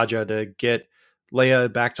telling Haja to get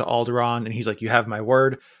Leia back to Alderaan, and he's like, you have my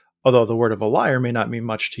word, although the word of a liar may not mean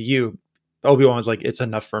much to you. Obi-Wan was like, it's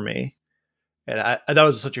enough for me. And that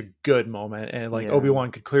was such a good moment. And like, yeah.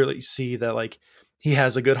 Obi-Wan could clearly see that like he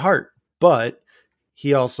has a good heart, but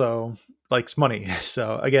he also likes money.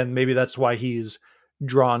 So again, maybe that's why he's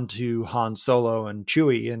drawn to Han Solo and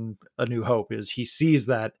Chewie in A New Hope, is he sees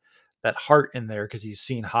that heart in there because he's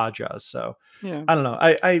seen Haja. So yeah. I don't know.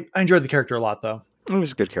 I enjoyed the character a lot, though. He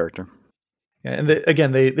was a good character. Yeah, and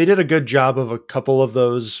they did a good job of a couple of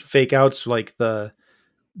those fake outs, like the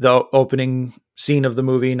opening scene of the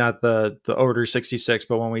movie, not the Order 66,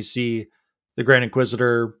 but when we see the Grand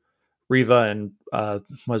Inquisitor, Reva, and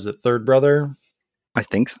was it Third Brother? I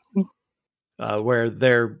think so. Where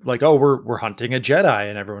they're like, oh, we're hunting a Jedi,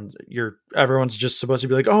 and everyone's just supposed to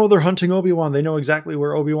be like, oh, they're hunting Obi-Wan. They know exactly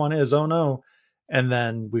where Obi-Wan is. Oh no. And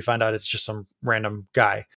then we find out it's just some random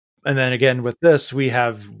guy. And then again, with this, we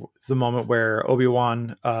have the moment where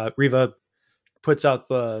Obi-Wan, Reva puts out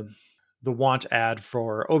the want ad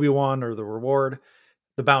for Obi-Wan, or the reward,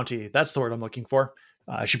 the bounty. That's the word I'm looking for.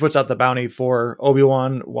 She puts out the bounty for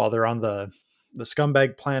Obi-Wan while they're on the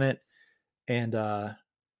scumbag planet. And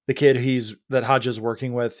the kid that Hodge is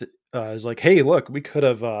working with is like, hey, look, we could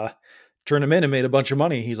have turned him in and made a bunch of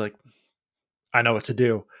money. He's like, I know what to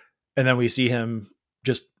do. And then we see him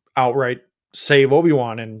just outright save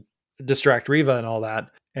Obi-Wan and distract Reva and all that.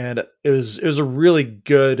 And it was a really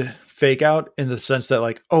good fake out in the sense that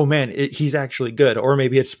like, oh man, he's actually good. Or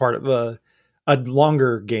maybe it's part of a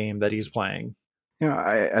longer game that he's playing.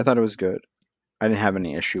 I thought it was good. I didn't have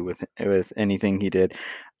any issue with anything he did.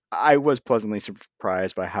 I was pleasantly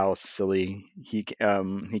surprised by how silly he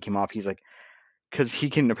came off. He's like, because he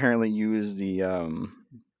can apparently use the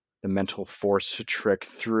mental force trick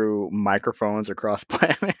through microphones across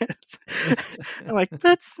planets. I'm like,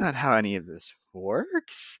 that's not how any of this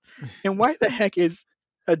works. And why the heck is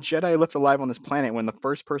a Jedi left alive on this planet when the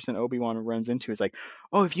first person Obi-Wan runs into is like,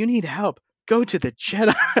 oh, if you need help, go to the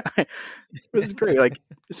Jedi. It was great. Like,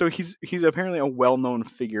 so he's apparently a well-known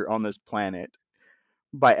figure on this planet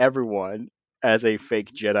by everyone as a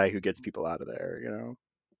fake Jedi who gets people out of there. You know,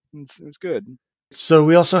 it's good. So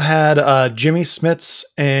we also had Jimmy Smits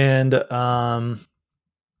and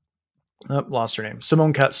lost her name,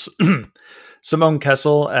 Simone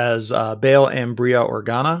Kessel as Bail and Bria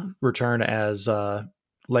Organa return as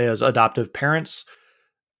Leia's adoptive parents.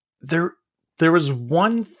 There was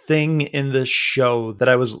one thing in this show that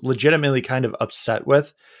I was legitimately kind of upset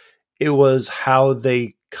with. It was how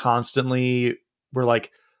they constantly were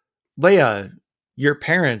like, Leia, your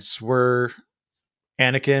parents were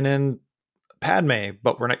Anakin and Padme,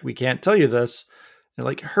 but we can't tell you this. And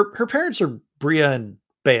like her parents are Bria and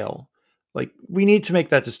Bail. Like, we need to make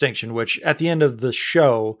that distinction, which at the end of the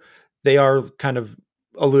show, they are kind of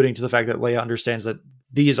alluding to the fact that Leia understands that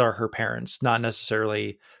these are her parents, not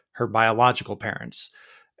necessarily her biological parents.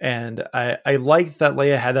 And I liked that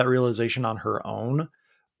Leia had that realization on her own,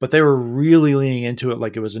 but they were really leaning into it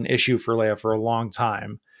like it was an issue for Leia for a long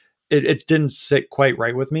time. It didn't sit quite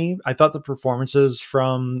right with me. I thought the performances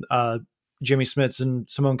from Jimmy Smits and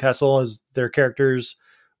Simone Kessel as their characters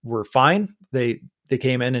were fine. They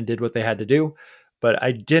came in and did what they had to do, but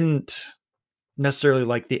I didn't necessarily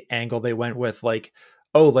like the angle they went with, like,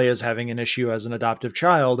 oh, Leia's having an issue as an adoptive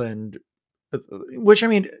child, and which, I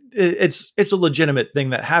mean, it's a legitimate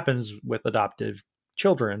thing that happens with adoptive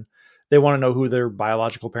children. They want to know who their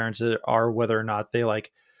biological parents are, whether or not they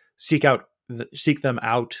like seek them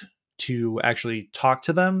out to actually talk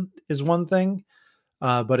to them is one thing.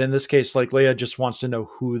 But in this case, like, Leia just wants to know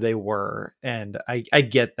who they were. And I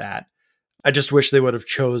get that. I just wish they would have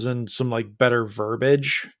chosen some like better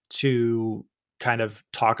verbiage to kind of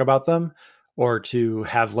talk about them, or to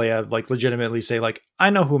have Leia like legitimately say like, I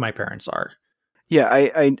know who my parents are. Yeah,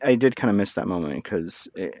 I did kind of miss that moment because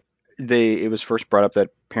it was first brought up that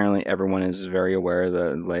apparently everyone is very aware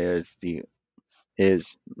that Leia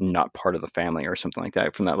is not part of the family or something like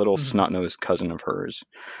that from that little snot-nosed cousin of hers.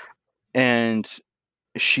 And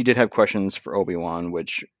she did have questions for Obi-Wan,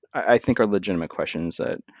 which I think are legitimate questions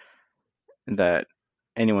that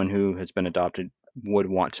anyone who has been adopted would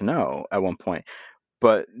want to know at one point.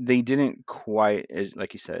 But they didn't quite,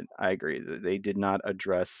 like you said, I agree, that they did not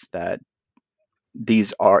address that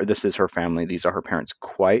this is her family, these are her parents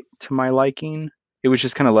quite to my liking. It was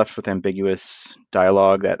just kind of left with ambiguous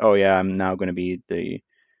dialogue that, oh yeah, I'm now going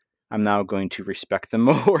to respect them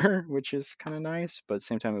more, which is kind of nice, but at the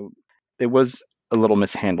same time, it was a little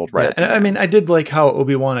mishandled, right? Yeah, and I mean, I did like how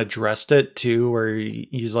Obi-Wan addressed it too, where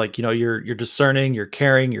he's like, you know, you're discerning, you're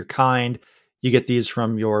caring, you're kind. You get these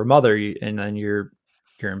from your mother, and then you're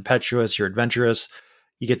impetuous, you're adventurous.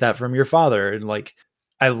 You get that from your father, and like,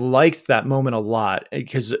 I liked that moment a lot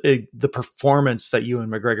because the performance that Ewan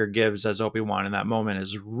McGregor gives as Obi-Wan in that moment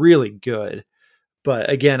is really good.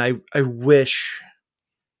 But again, I wish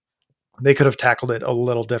they could have tackled it a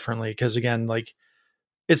little differently, because again, like,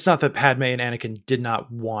 it's not that Padme and Anakin did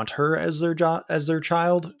not want her as their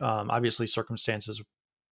child. Obviously, circumstances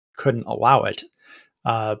couldn't allow it.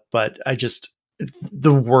 But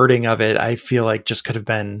the wording of it, I feel like just could have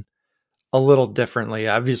been a little differently.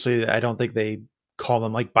 Obviously, I don't think they call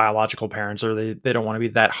them like biological parents, or they don't want to be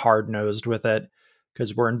that hard nosed with it,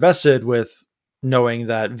 because we're invested with knowing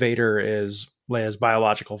that Vader is Leia's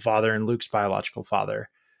biological father and Luke's biological father.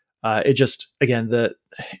 It just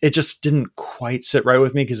didn't quite sit right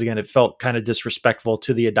with me, because again, it felt kind of disrespectful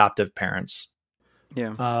to the adoptive parents.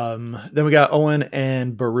 Yeah. Then we got Owen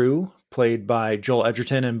and Beru, played by Joel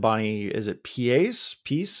Edgerton and Bonnie. Is it Peace?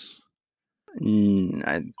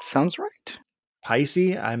 Sounds right.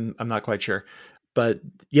 Picey? I'm not quite sure, but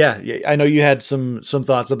yeah, I know you had some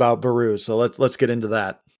thoughts about Beru, so let's get into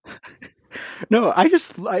that. No, I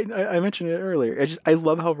mentioned it earlier. I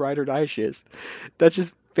love how ride or die she is. That's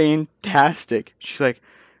just fantastic. She's like,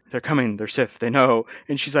 they're coming, they're Sith, they know.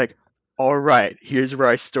 And she's like, all right, here's where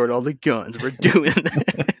I stored all the guns. We're doing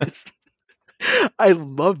this. I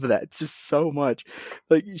love that just so much.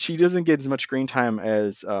 Like she doesn't get as much screen time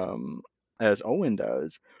as Owen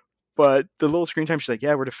does, but the little screen time, she's like,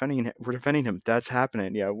 "Yeah, we're defending him. We're defending him. That's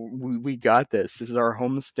happening. Yeah, we got this. This is our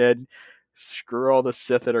homestead. Screw all the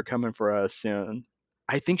Sith that are coming for us soon."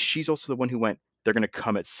 I think she's also the one who went, "They're gonna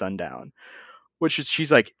come at sundown," which is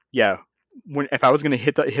she's like, "Yeah, when if I was gonna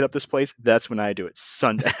hit up this place, that's when I do it,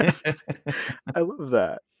 sundown." I love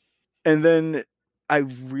that. And then I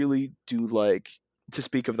really do like to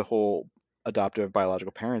speak of the whole adoptive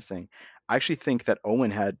biological parents thing. I actually think that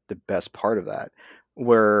Owen had the best part of that,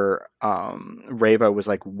 where Reva was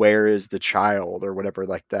like, "Where is the child?" or whatever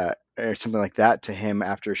like that, or something like that to him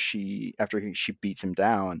after she beats him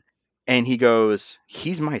down, and he goes,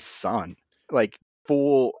 "He's my son," like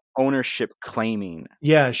full ownership claiming.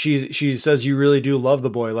 Yeah, she says, "You really do love the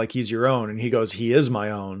boy like he's your own," and he goes, "He is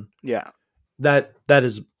my own." Yeah. That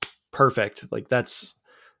is perfect. Like that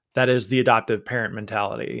is the adoptive parent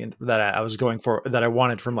mentality that I was going for, that I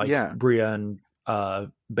wanted from like Bria and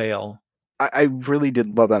Bale. I really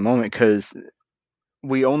did love that moment because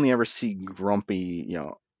we only ever see grumpy,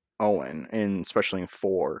 Owen, and especially in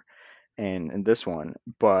 4 and in this one,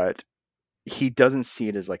 but he doesn't see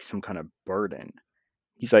it as like some kind of burden.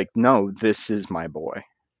 He's like, "No, this is my boy,"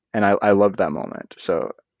 and I love that moment.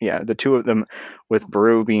 So yeah, the two of them with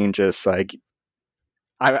Beru being just like,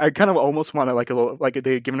 I kind of almost want to like a little like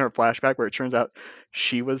they given her a flashback where it turns out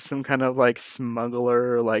she was some kind of like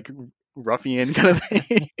smuggler, like ruffian kind of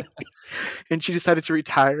thing. And she decided to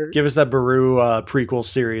retire. Give us that Beru prequel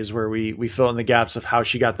series where we fill in the gaps of how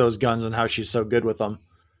she got those guns and how she's so good with them.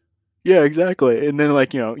 Yeah, exactly. And then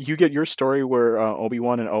like, you get your story where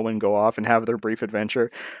Obi-Wan and Owen go off and have their brief adventure.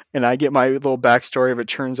 And I get my little backstory of it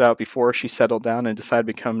turns out before she settled down and decided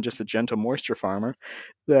to become just a gentle moisture farmer,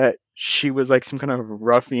 that she was like some kind of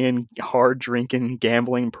ruffian, hard drinking,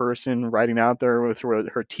 gambling person riding out there with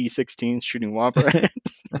her T-16 shooting Wampa.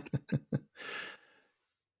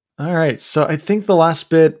 All right. So I think the last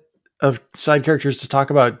bit of side characters to talk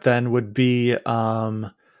about then would be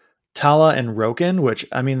Tala and Roken, which,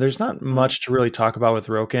 I mean, there's not much to really talk about with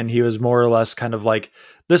Roken. He was more or less kind of like,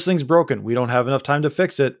 "This thing's broken. We don't have enough time to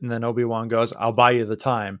fix it." And then Obi-Wan goes, "I'll buy you the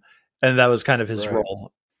time." And that was kind of his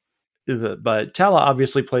role. But Tala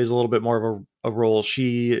obviously plays a little bit more of a role.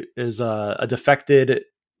 She is a defected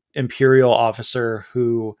Imperial officer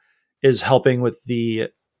who is helping with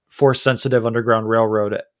the Force-sensitive Underground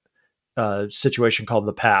Railroad situation called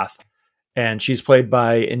The Path. And she's played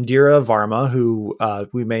by Indira Varma, who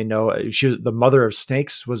we may know. She was the Mother of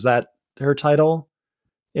Snakes. Was that her title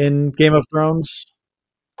in Game of Thrones?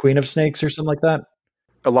 Queen of Snakes or something like that?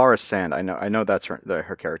 Alara Sand. I know that's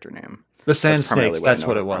her character name. The Sand Snakes. That's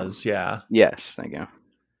what it was. Yeah. Yes. Thank you.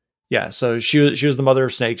 Yeah. So she was the Mother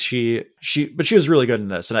of Snakes. But she was really good in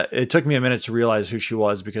this. And it took me a minute to realize who she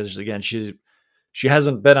was because, again, she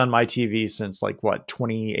hasn't been on my TV since like what,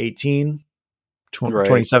 2018?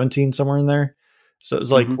 2017, somewhere in there. So it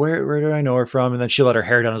was like, where do I know her from? And then she let her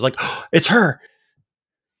hair down. I was like, "Oh, it's her."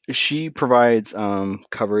 She provides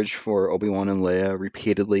coverage for Obi-Wan and Leia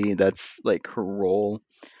repeatedly. That's like her role,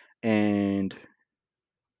 and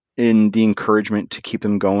in the encouragement to keep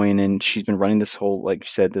them going. And she's been running this whole, like you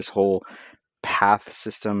said, this whole path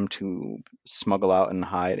system to smuggle out and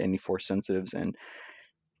hide any Force sensitives. And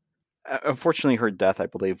unfortunately, her death, I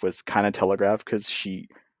believe, was kind of telegraphed because she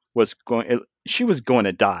was going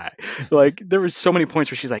to die. Like there was so many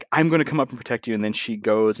points where she's like, "I'm going to come up and protect you," and then she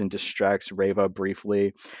goes and distracts Reva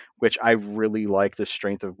briefly, which I really like the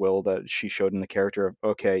strength of will that she showed in the character of,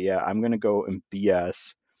 okay, yeah, I'm going to go and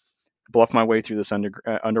bluff my way through this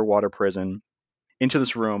underwater prison into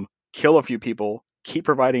this room, kill a few people, keep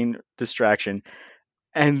providing distraction,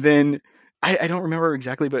 and then I don't remember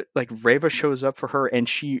exactly, but like Reva shows up for her and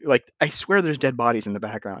she like, I swear there's dead bodies in the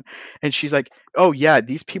background. And she's like, "Oh yeah,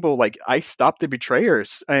 these people, like I stopped the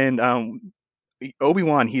betrayers and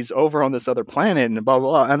Obi-Wan, he's over on this other planet and blah,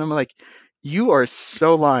 blah, blah." And I'm like, you are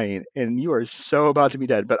so lying and you are so about to be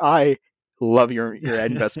dead, but I love your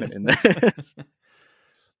investment in this.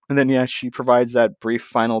 And then yeah, she provides that brief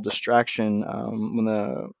final distraction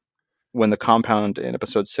when the compound in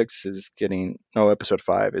episode 5 is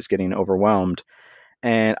getting overwhelmed.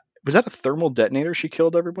 And was that a thermal detonator she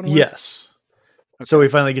killed everyone with? Yes. Okay. So we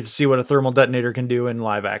finally get to see what a thermal detonator can do in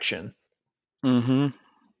live action. Yeah,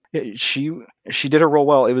 she did her role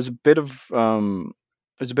well. It was a bit of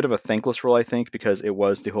a thankless role, I think, because it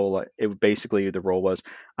was the whole, basically the role was,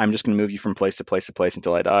 "I'm just going to move you from place to place to place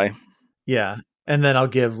until I die." Yeah. And then I'll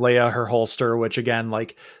give Leia her holster, which again,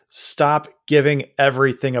 like, stop giving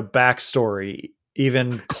everything a backstory,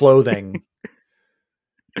 even clothing.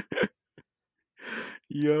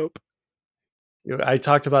 Yup. I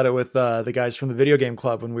talked about it with the guys from the video game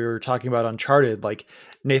club when we were talking about Uncharted. Like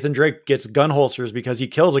Nathan Drake gets gun holsters because he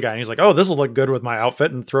kills a guy and he's like, oh, this will look good with my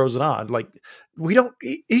outfit, and throws it on. Like, we don't,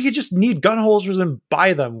 he could just need gun holsters and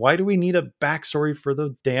buy them. Why do we need a backstory for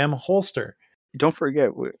the damn holster? Don't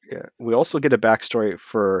forget, we also get a backstory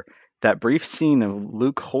for that brief scene of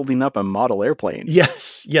Luke holding up a model airplane.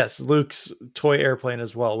 Yes, Luke's toy airplane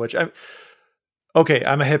as well, which I'm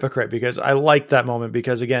a hypocrite because I like that moment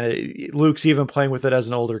because, again, Luke's even playing with it as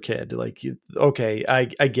an older kid. Like, okay, I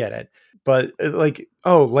get it. But like,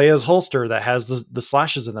 oh, Leia's holster that has the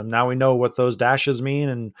slashes in them. Now we know what those dashes mean,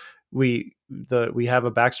 and we have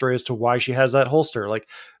a backstory as to why she has that holster. Like,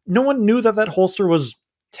 no one knew that holster was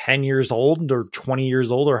 10 years old or 20 years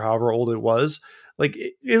old or however old it was. Like,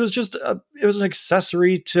 it was just it was an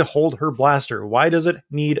accessory to hold her blaster. Why does it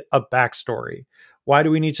need a backstory? Why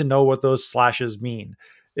do we need to know what those slashes mean?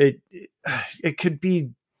 It could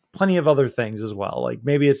be plenty of other things as well. Like,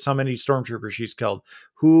 maybe it's how many stormtroopers she's killed.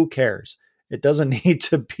 Who cares? It doesn't need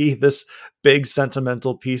to be this big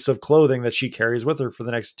sentimental piece of clothing that she carries with her for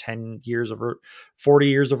the next 10 years of her, 40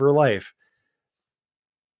 years of her life.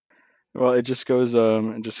 Well, it just goes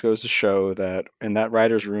to show that in that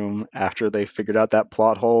writer's room, after they figured out that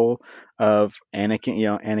plot hole of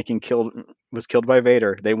Anakin was killed by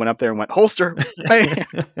Vader, they went up there and went, holster.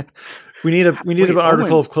 we need an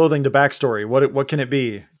article of clothing to backstory. What can it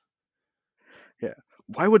be? Yeah.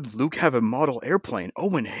 Why would Luke have a model airplane?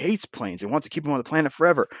 Owen hates planes and wants to keep him on the planet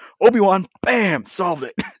forever. Obi-Wan, bam, solved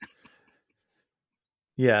it.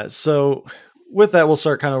 Yeah, so with that, we'll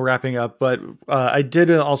start kind of wrapping up. But I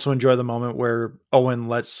did also enjoy the moment where Owen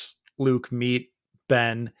lets Luke meet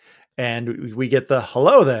Ben, and we get the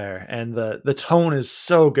hello there, and the tone is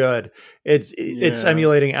so good. It's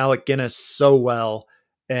emulating Alec Guinness so well.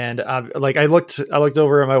 And I looked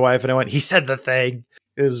over at my wife and I went, he said the thing.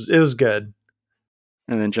 It was good.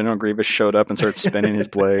 And then General Grievous showed up and started spinning his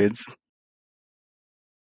blades.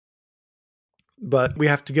 But we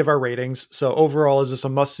have to give our ratings. So overall, is this a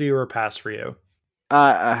must see or a pass for you?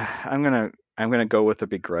 I'm gonna go with a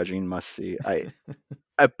begrudging must see.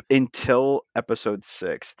 Until episode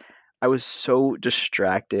 6, I was so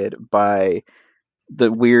distracted by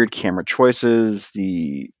the weird camera choices,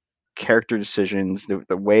 the character decisions,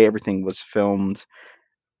 the way everything was filmed,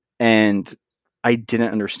 and I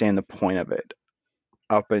didn't understand the point of it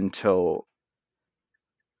up until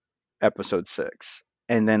episode 6.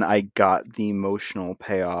 And then I got the emotional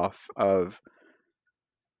payoff of,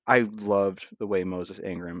 I loved the way Moses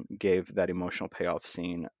Ingram gave that emotional payoff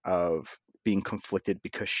scene of being conflicted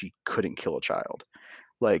because she couldn't kill a child.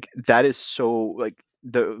 Like, that is so,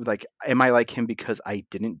 am I like him because I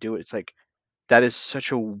didn't do it? It's like, that is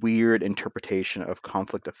such a weird interpretation of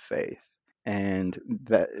conflict of faith. And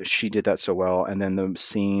that she did that so well. And then the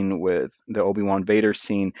scene with the Obi-Wan Vader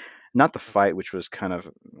scene, not the fight, which was kind of,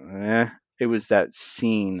 it was that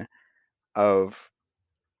scene of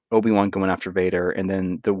Obi-Wan going after Vader, and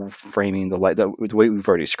then the framing, the light, the way we've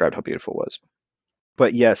already described how beautiful it was.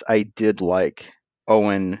 But yes, I did like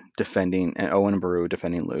Owen and Beru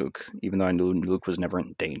defending Luke, even though I knew Luke was never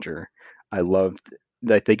in danger. I loved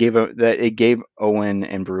that it gave Owen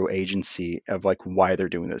and Beru agency of like why they're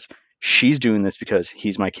doing this. She's doing this because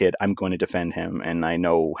he's my kid. I'm going to defend him, and I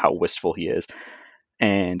know how wistful he is.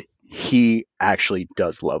 And he actually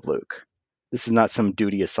does love Luke. This is not some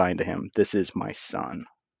duty assigned to him. This is my son.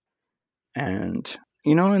 And,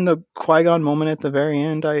 in the Qui-Gon moment at the very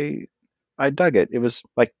end, I dug it. It was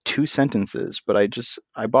like 2 sentences, but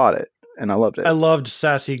I bought it and I loved it. I loved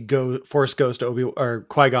sassy Force Ghost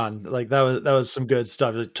Qui-Gon. Like, that was some good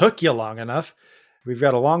stuff. It took you long enough. We've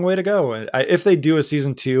got a long way to go. And if they do a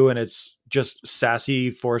season 2 and it's just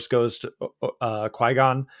sassy Force Ghost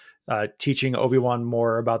Qui-Gon teaching Obi-Wan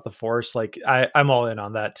more about the Force, like, I'm all in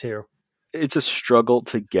on that too. It's a struggle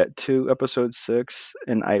to get to episode 6,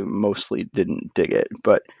 and I mostly didn't dig it,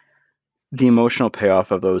 but the emotional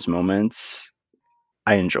payoff of those moments,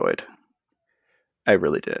 I enjoyed. I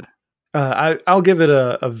really did. I'll give it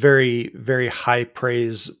a very, very high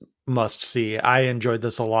praise must see. I enjoyed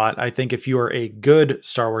this a lot. I think if you are a good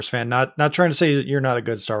Star Wars fan, not trying to say you're not a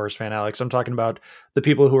good Star Wars fan, Alex, I'm talking about the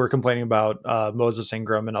people who are complaining about Moses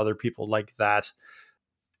Ingram and other people like that.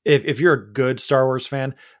 If you're a good Star Wars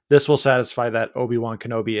fan, this will satisfy that Obi-Wan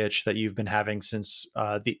Kenobi itch that you've been having since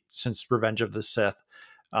Revenge of the Sith.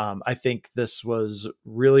 I think this was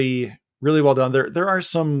really, really well done. There are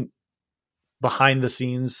some behind the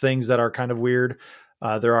scenes things that are kind of weird.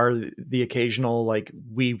 There are the occasional, like,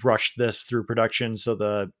 we rushed this through production, so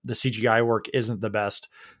the CGI work isn't the best,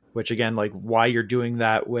 which, again, like, why you're doing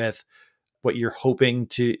that with what you're hoping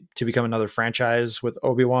to become another franchise with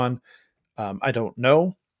Obi-Wan. I don't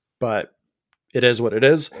know, but it is what it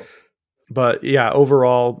is. But yeah,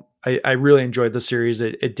 overall, I really enjoyed the series.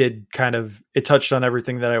 It did it touched on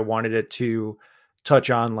everything that I wanted it to touch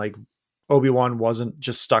on. Like Obi-Wan wasn't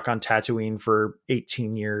just stuck on Tatooine for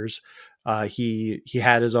 18 years. He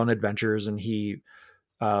had his own adventures, and he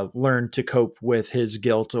learned to cope with his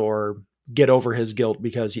guilt or get over his guilt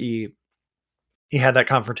because he had that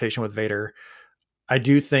confrontation with Vader. I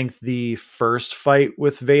do think the first fight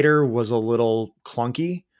with Vader was a little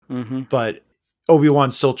clunky, but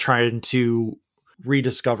Obi-Wan's still trying to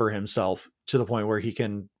rediscover himself to the point where he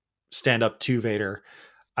can stand up to Vader.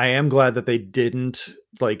 I am glad that they didn't,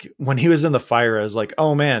 like, when he was in the fire, as like,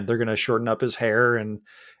 oh man, they're going to shorten up his hair and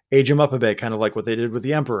age him up a bit, kind of like what they did with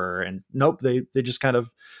the Emperor. And nope, they just kind of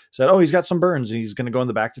said, oh, he's got some burns and he's going to go in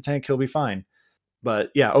the back to tank. He'll be fine.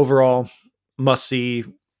 But yeah, overall, must see.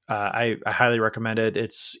 I highly recommend it.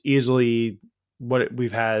 It's easily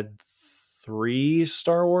we've had 3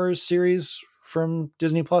 Star Wars series from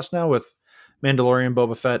Disney Plus now, with Mandalorian,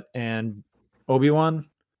 Boba Fett, and Obi-Wan.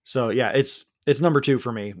 So yeah, it's number 2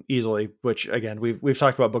 for me easily, which again, we've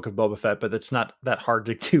talked about Book of Boba Fett, but it's not that hard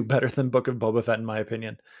to do better than Book of Boba Fett in my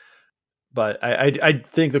opinion. But I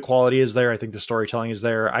think the quality is there. I think the storytelling is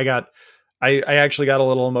there. I actually got a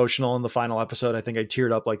little emotional in the final episode. I think I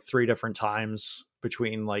teared up like 3 different times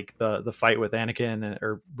between like the fight with Anakin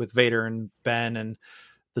or with Vader and Ben, and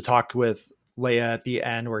the talk with Leia at the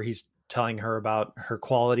end where he's telling her about her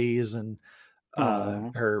qualities and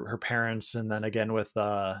her parents. And then again with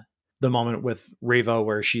the moment with Reva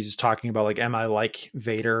where she's talking about like, am I like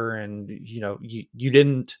Vader? And you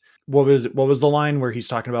didn't, what was the line where he's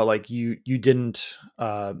talking about like, you didn't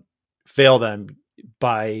fail them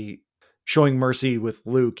by showing mercy with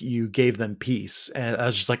Luke, you gave them peace. And I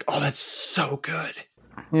was just like, oh, that's so good.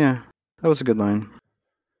 Yeah, that was a good line.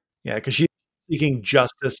 Yeah, because she's seeking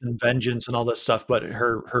justice and vengeance and all this stuff, but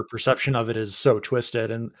her perception of it is so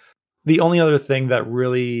twisted. And the only other thing that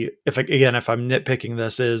really, if I'm nitpicking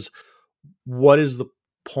this, is what is the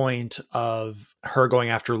point of her going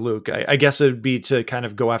after Luke? I guess it would be to kind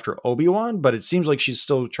of go after Obi-Wan, but it seems like she's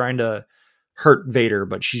still trying to hurt Vader,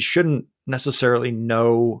 but she shouldn't necessarily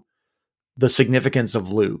know the significance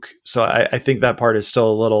of Luke. So I think that part is still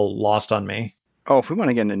a little lost on me. Oh, if we want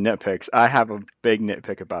to get into nitpicks, I have a big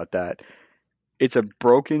nitpick about that. It's a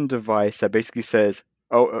broken device that basically says,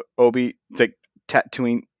 "Oh, Obi, it's like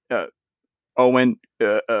Tatooine, Owen,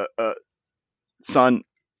 son,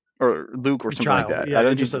 or Luke, or something Child. like that." Yeah, I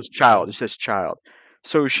don't it just think says child. It says child.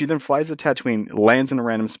 So she then flies to Tatooine, lands in a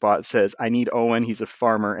random spot, says, "I need Owen. He's a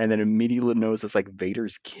farmer," and then immediately knows it's like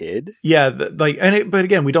Vader's kid. Yeah, but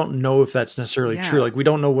again, we don't know if that's necessarily true. Like, we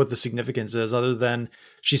don't know what the significance is, other than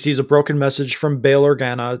she sees a broken message from Bail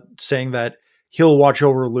Organa saying that he'll watch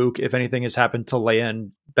over Luke if anything has happened to Leia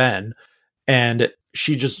and Ben, and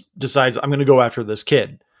she just decides, I'm going to go after this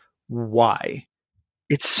kid. Why?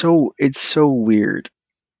 It's so weird.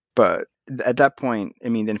 But at that point, I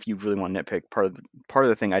mean, then if you really want to nitpick, part of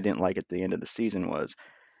the thing I didn't like at the end of the season was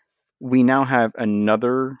we now have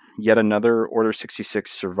yet another Order 66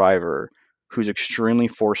 survivor who's extremely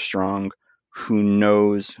Force strong, who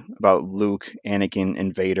knows about Luke, Anakin,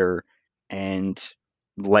 and Vader, and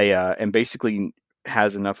Leia, and basically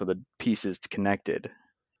has enough of the pieces connected,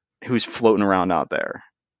 who's floating around out there.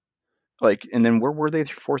 Like, and then where were they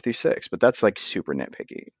 4 through 6? But that's like super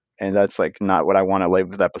nitpicky. And that's like not what I want to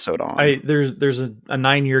leave the episode on. There's a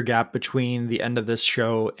 9-year gap between the end of this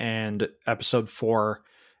show and episode 4.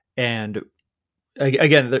 And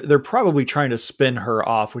again, they're probably trying to spin her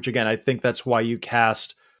off, which again, I think that's why you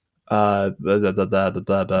cast such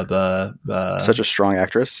a strong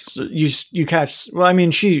actress. So you catch, well, I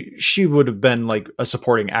mean, she would have been like a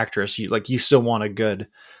supporting actress. You still want a good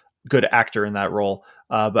actor in that role.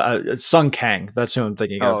 But Sung Kang, that's who I'm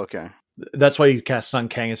thinking of. Oh, okay. That's why you cast Sung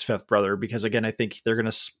Kang as fifth brother, because again, I think they're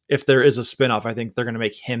going to, if there is a spinoff, I think they're going to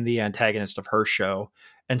make him the antagonist of her show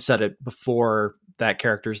and set it before that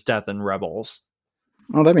character's death in Rebels.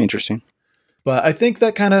 Oh, that'd be interesting. But I think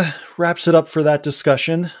that kind of wraps it up for that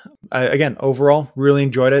discussion. Again, overall, really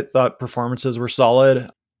enjoyed it. Thought performances were solid.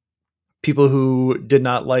 People who did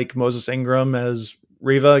not like Moses Ingram as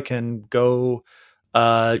Reva can go,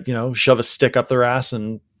 shove a stick up their ass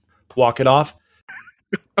and walk it off.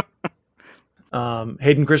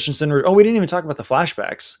 Hayden Christensen. We didn't even talk about the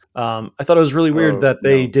flashbacks. I thought it was really weird that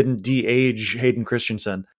they didn't de-age Hayden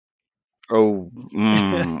Christensen. Oh,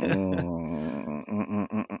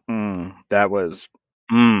 that was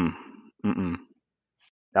that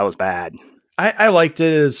was bad. I liked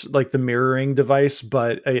it as like the mirroring device,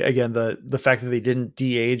 but again, the fact that they didn't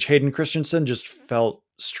de-age Hayden Christensen just felt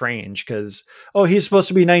strange because, he's supposed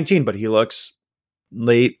to be 19, but he looks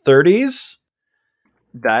late 30s.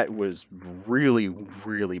 That was really,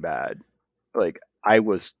 really bad. Like, I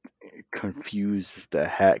was confused as to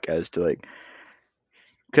heck as to, like,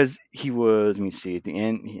 because he was, let me see, at the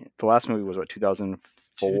end, the last movie was what,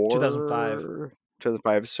 2004?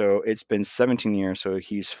 2005. So it's been 17 years. So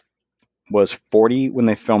was 40 when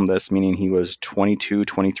they filmed this, meaning he was 22,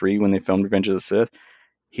 23 when they filmed Revenge of the Sith.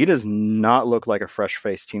 He does not look like a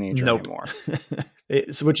fresh-faced teenager anymore.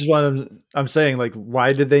 Which is what I'm saying. Like,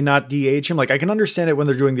 why did they not de-age him? Like, I can understand it when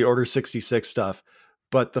they're doing the Order 66 stuff,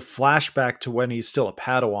 but the flashback to when he's still a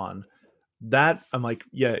Padawan, that I'm like,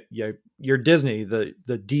 yeah, you're Disney.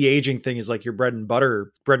 The de-aging thing is like your bread and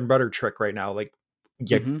butter trick right now. Like,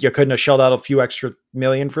 you couldn't have shelled out a few extra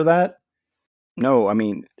million for that. No, I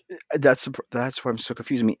mean, that's why I'm so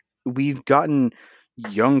confused. I mean, we've gotten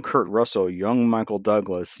young Kurt Russell, young Michael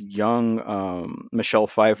Douglas, young Michelle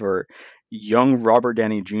Pfeiffer, young Robert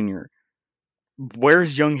Downey Jr.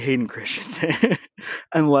 Where's young Hayden Christensen?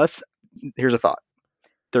 Unless, here's a thought.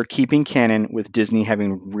 They're keeping canon with Disney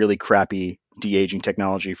having really crappy de-aging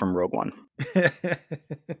technology from Rogue One.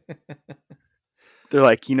 They're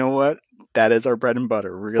like, you know what? That is our bread and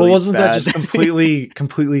butter. Really, wasn't that just completely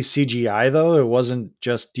CGI though? It wasn't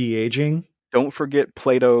just de-aging. Don't forget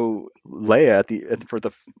Plato Leia for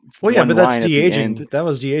the but that's de-aging. That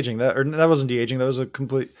was de-aging. That wasn't de-aging. That was a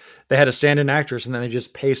complete. They had a stand-in actress, and then they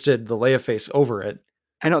just pasted the Leia face over it.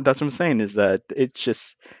 I know. That's what I'm saying. Is that it's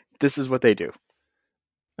just this is what they do.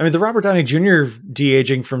 I mean, the Robert Downey Jr.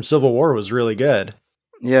 de-aging from Civil War was really good.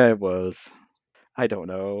 Yeah, it was. I don't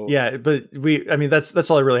know. Yeah, but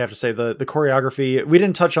that's all I really have to say. The choreography. We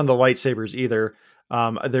didn't touch on the lightsabers either.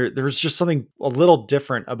 There was just something a little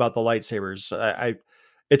different about the lightsabers.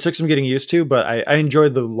 It took some getting used to, but I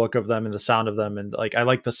enjoyed the look of them and the sound of them, and like I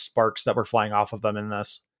like the sparks that were flying off of them in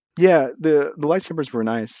this. Yeah, the lightsabers were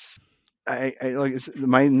nice. I like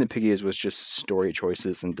my nitpicky was just story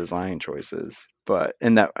choices and design choices, but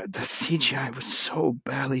the CGI was so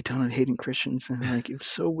badly done on Hayden Christensen. Like, it was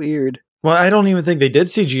so weird. Well, I don't even think they did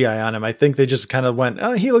CGI on him. I think they just kind of went,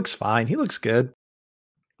 "Oh, he looks fine. He looks good."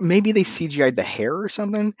 Maybe they CGI'd the hair or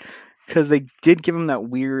something, because they did give him that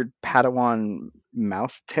weird Padawan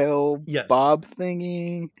mouse tail bob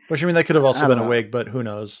thingy. Which, I mean, that could have also been a wig, but who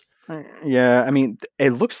knows? Yeah, I mean,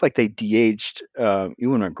 it looks like they de-aged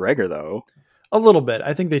Ewan McGregor, though. A little bit.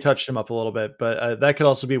 I think they touched him up a little bit, but that could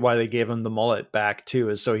also be why they gave him the mullet back, too,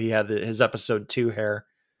 is so he had his episode 2 hair.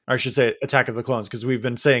 Or I should say Attack of the Clones, because we've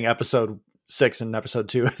been saying episode 6 and episode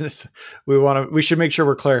 2. We should make sure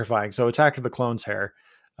we're clarifying. So Attack of the Clones hair.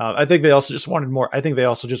 I think they also just wanted more. I think they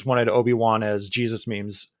also just wanted Obi-Wan as Jesus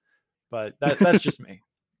memes, but that's just me.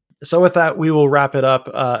 So with that, we will wrap it up.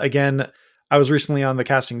 Again, I was recently on the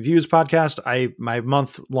Casting Views podcast. My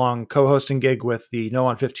month-long co-hosting gig with the No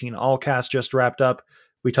on 15 All cast just wrapped up.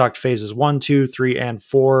 We talked phases 1, 2, 3, and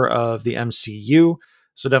 4 of the MCU.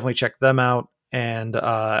 So definitely check them out. And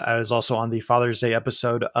I was also on the Father's Day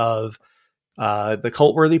episode of the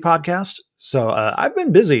Cultworthy podcast. So I've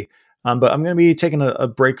been busy. But I'm going to be taking a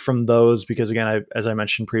break from those because, again, as I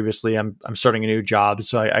mentioned previously, I'm starting a new job.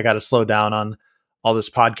 So I got to slow down on all this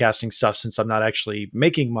podcasting stuff since I'm not actually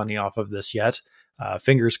making money off of this yet.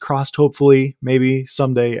 Fingers crossed, hopefully, maybe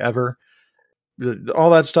someday ever. All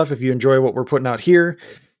that stuff, if you enjoy what we're putting out here,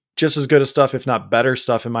 just as good as stuff, if not better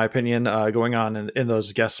stuff, in my opinion, going on in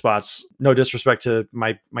those guest spots. No disrespect to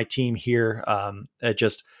my team here. It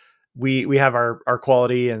just... We have our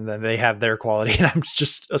quality and then they have their quality. And I'm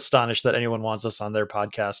just astonished that anyone wants us on their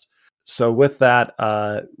podcast. So with that,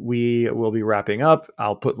 we will be wrapping up.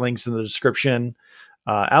 I'll put links in the description.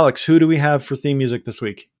 Alex, who do we have for theme music this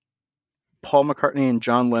week? Paul McCartney and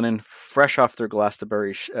John Lennon, fresh off their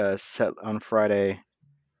Glastonbury set on Friday.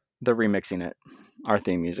 They're remixing it. Our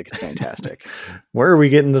theme music is fantastic. Where are we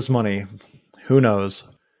getting this money? Who knows?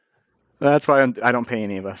 That's why I don't pay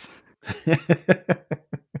any of us.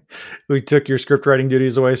 We took your script writing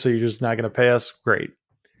duties away, so you're just not going to pay us? Great.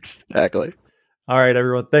 Exactly. All right,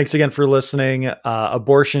 everyone. Thanks again for listening.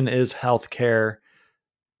 Abortion is healthcare.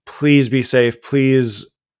 Please be safe. Please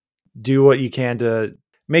do what you can to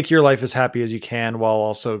make your life as happy as you can while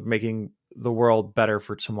also making the world better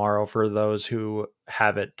for tomorrow for those who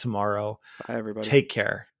have it tomorrow. Bye, everybody. Take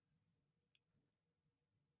care.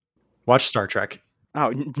 Watch Star Trek.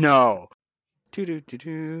 Oh, no. Josh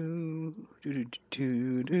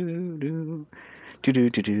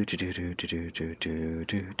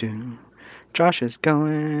is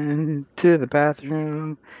going to the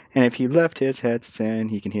bathroom, and if he left his headset in,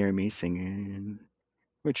 he can hear me singing,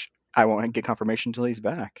 which I won't get confirmation until he's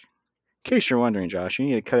back. case you're wondering, Josh, you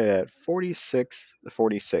need to cut it at 46,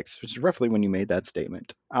 which is roughly when you made that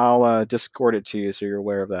statement. I'll Discord it to you so you're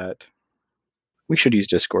aware of that. We should use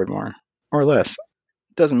Discord more. Or less.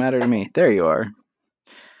 It doesn't matter to me. There you are.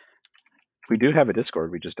 We do have a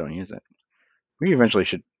Discord, we just don't use it. We eventually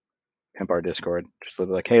should pimp our Discord. Just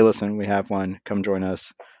like, hey, listen, we have one. Come join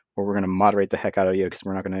us. Or we're going to moderate the heck out of you because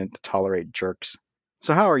we're not going to tolerate jerks.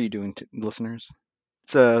 So how are you doing, listeners?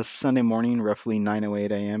 It's a Sunday morning, roughly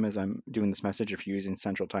 9:08 a.m. as I'm doing this message. If you're using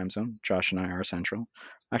Central Time Zone, Josh and I are Central.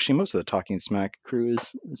 Actually, most of the Talking Smack crew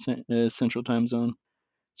is Central Time Zone.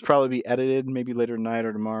 It's probably be edited maybe later tonight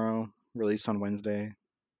or tomorrow, released on Wednesday.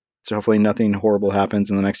 So hopefully nothing horrible happens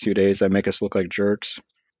in the next few days that make us look like jerks.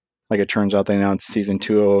 Like it turns out they announced season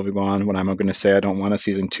 2 of Obi-Wan when I'm going to say I don't want a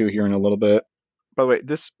season 2 here in a little bit. By the way,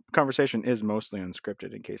 this conversation is mostly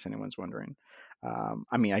unscripted in case anyone's wondering.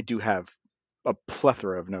 I mean, I do have a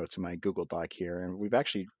plethora of notes in my Google Doc here, and we've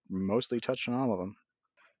actually mostly touched on all of them.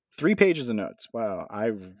 3 pages of notes. Wow,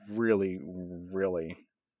 I really, really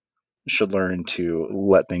should learn to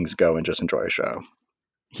let things go and just enjoy a show.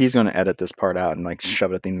 He's going to edit this part out and like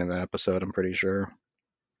shove it at the end of the episode, I'm pretty sure.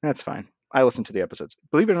 That's fine. I listen to the episodes.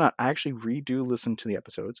 Believe it or not, I actually redo listen to the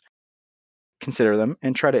episodes, consider them,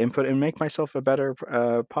 and try to input and make myself a better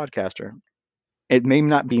podcaster. It may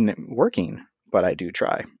not be working, but I do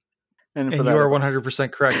try. And you are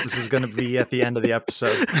 100% correct. This is going to be at the end of the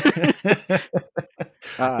episode.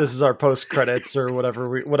 This is our post credits or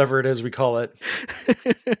whatever it is we call it.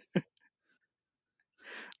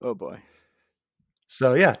 Oh boy.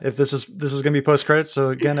 So yeah, if this is going to be post credits. So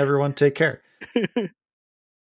again, everyone take care.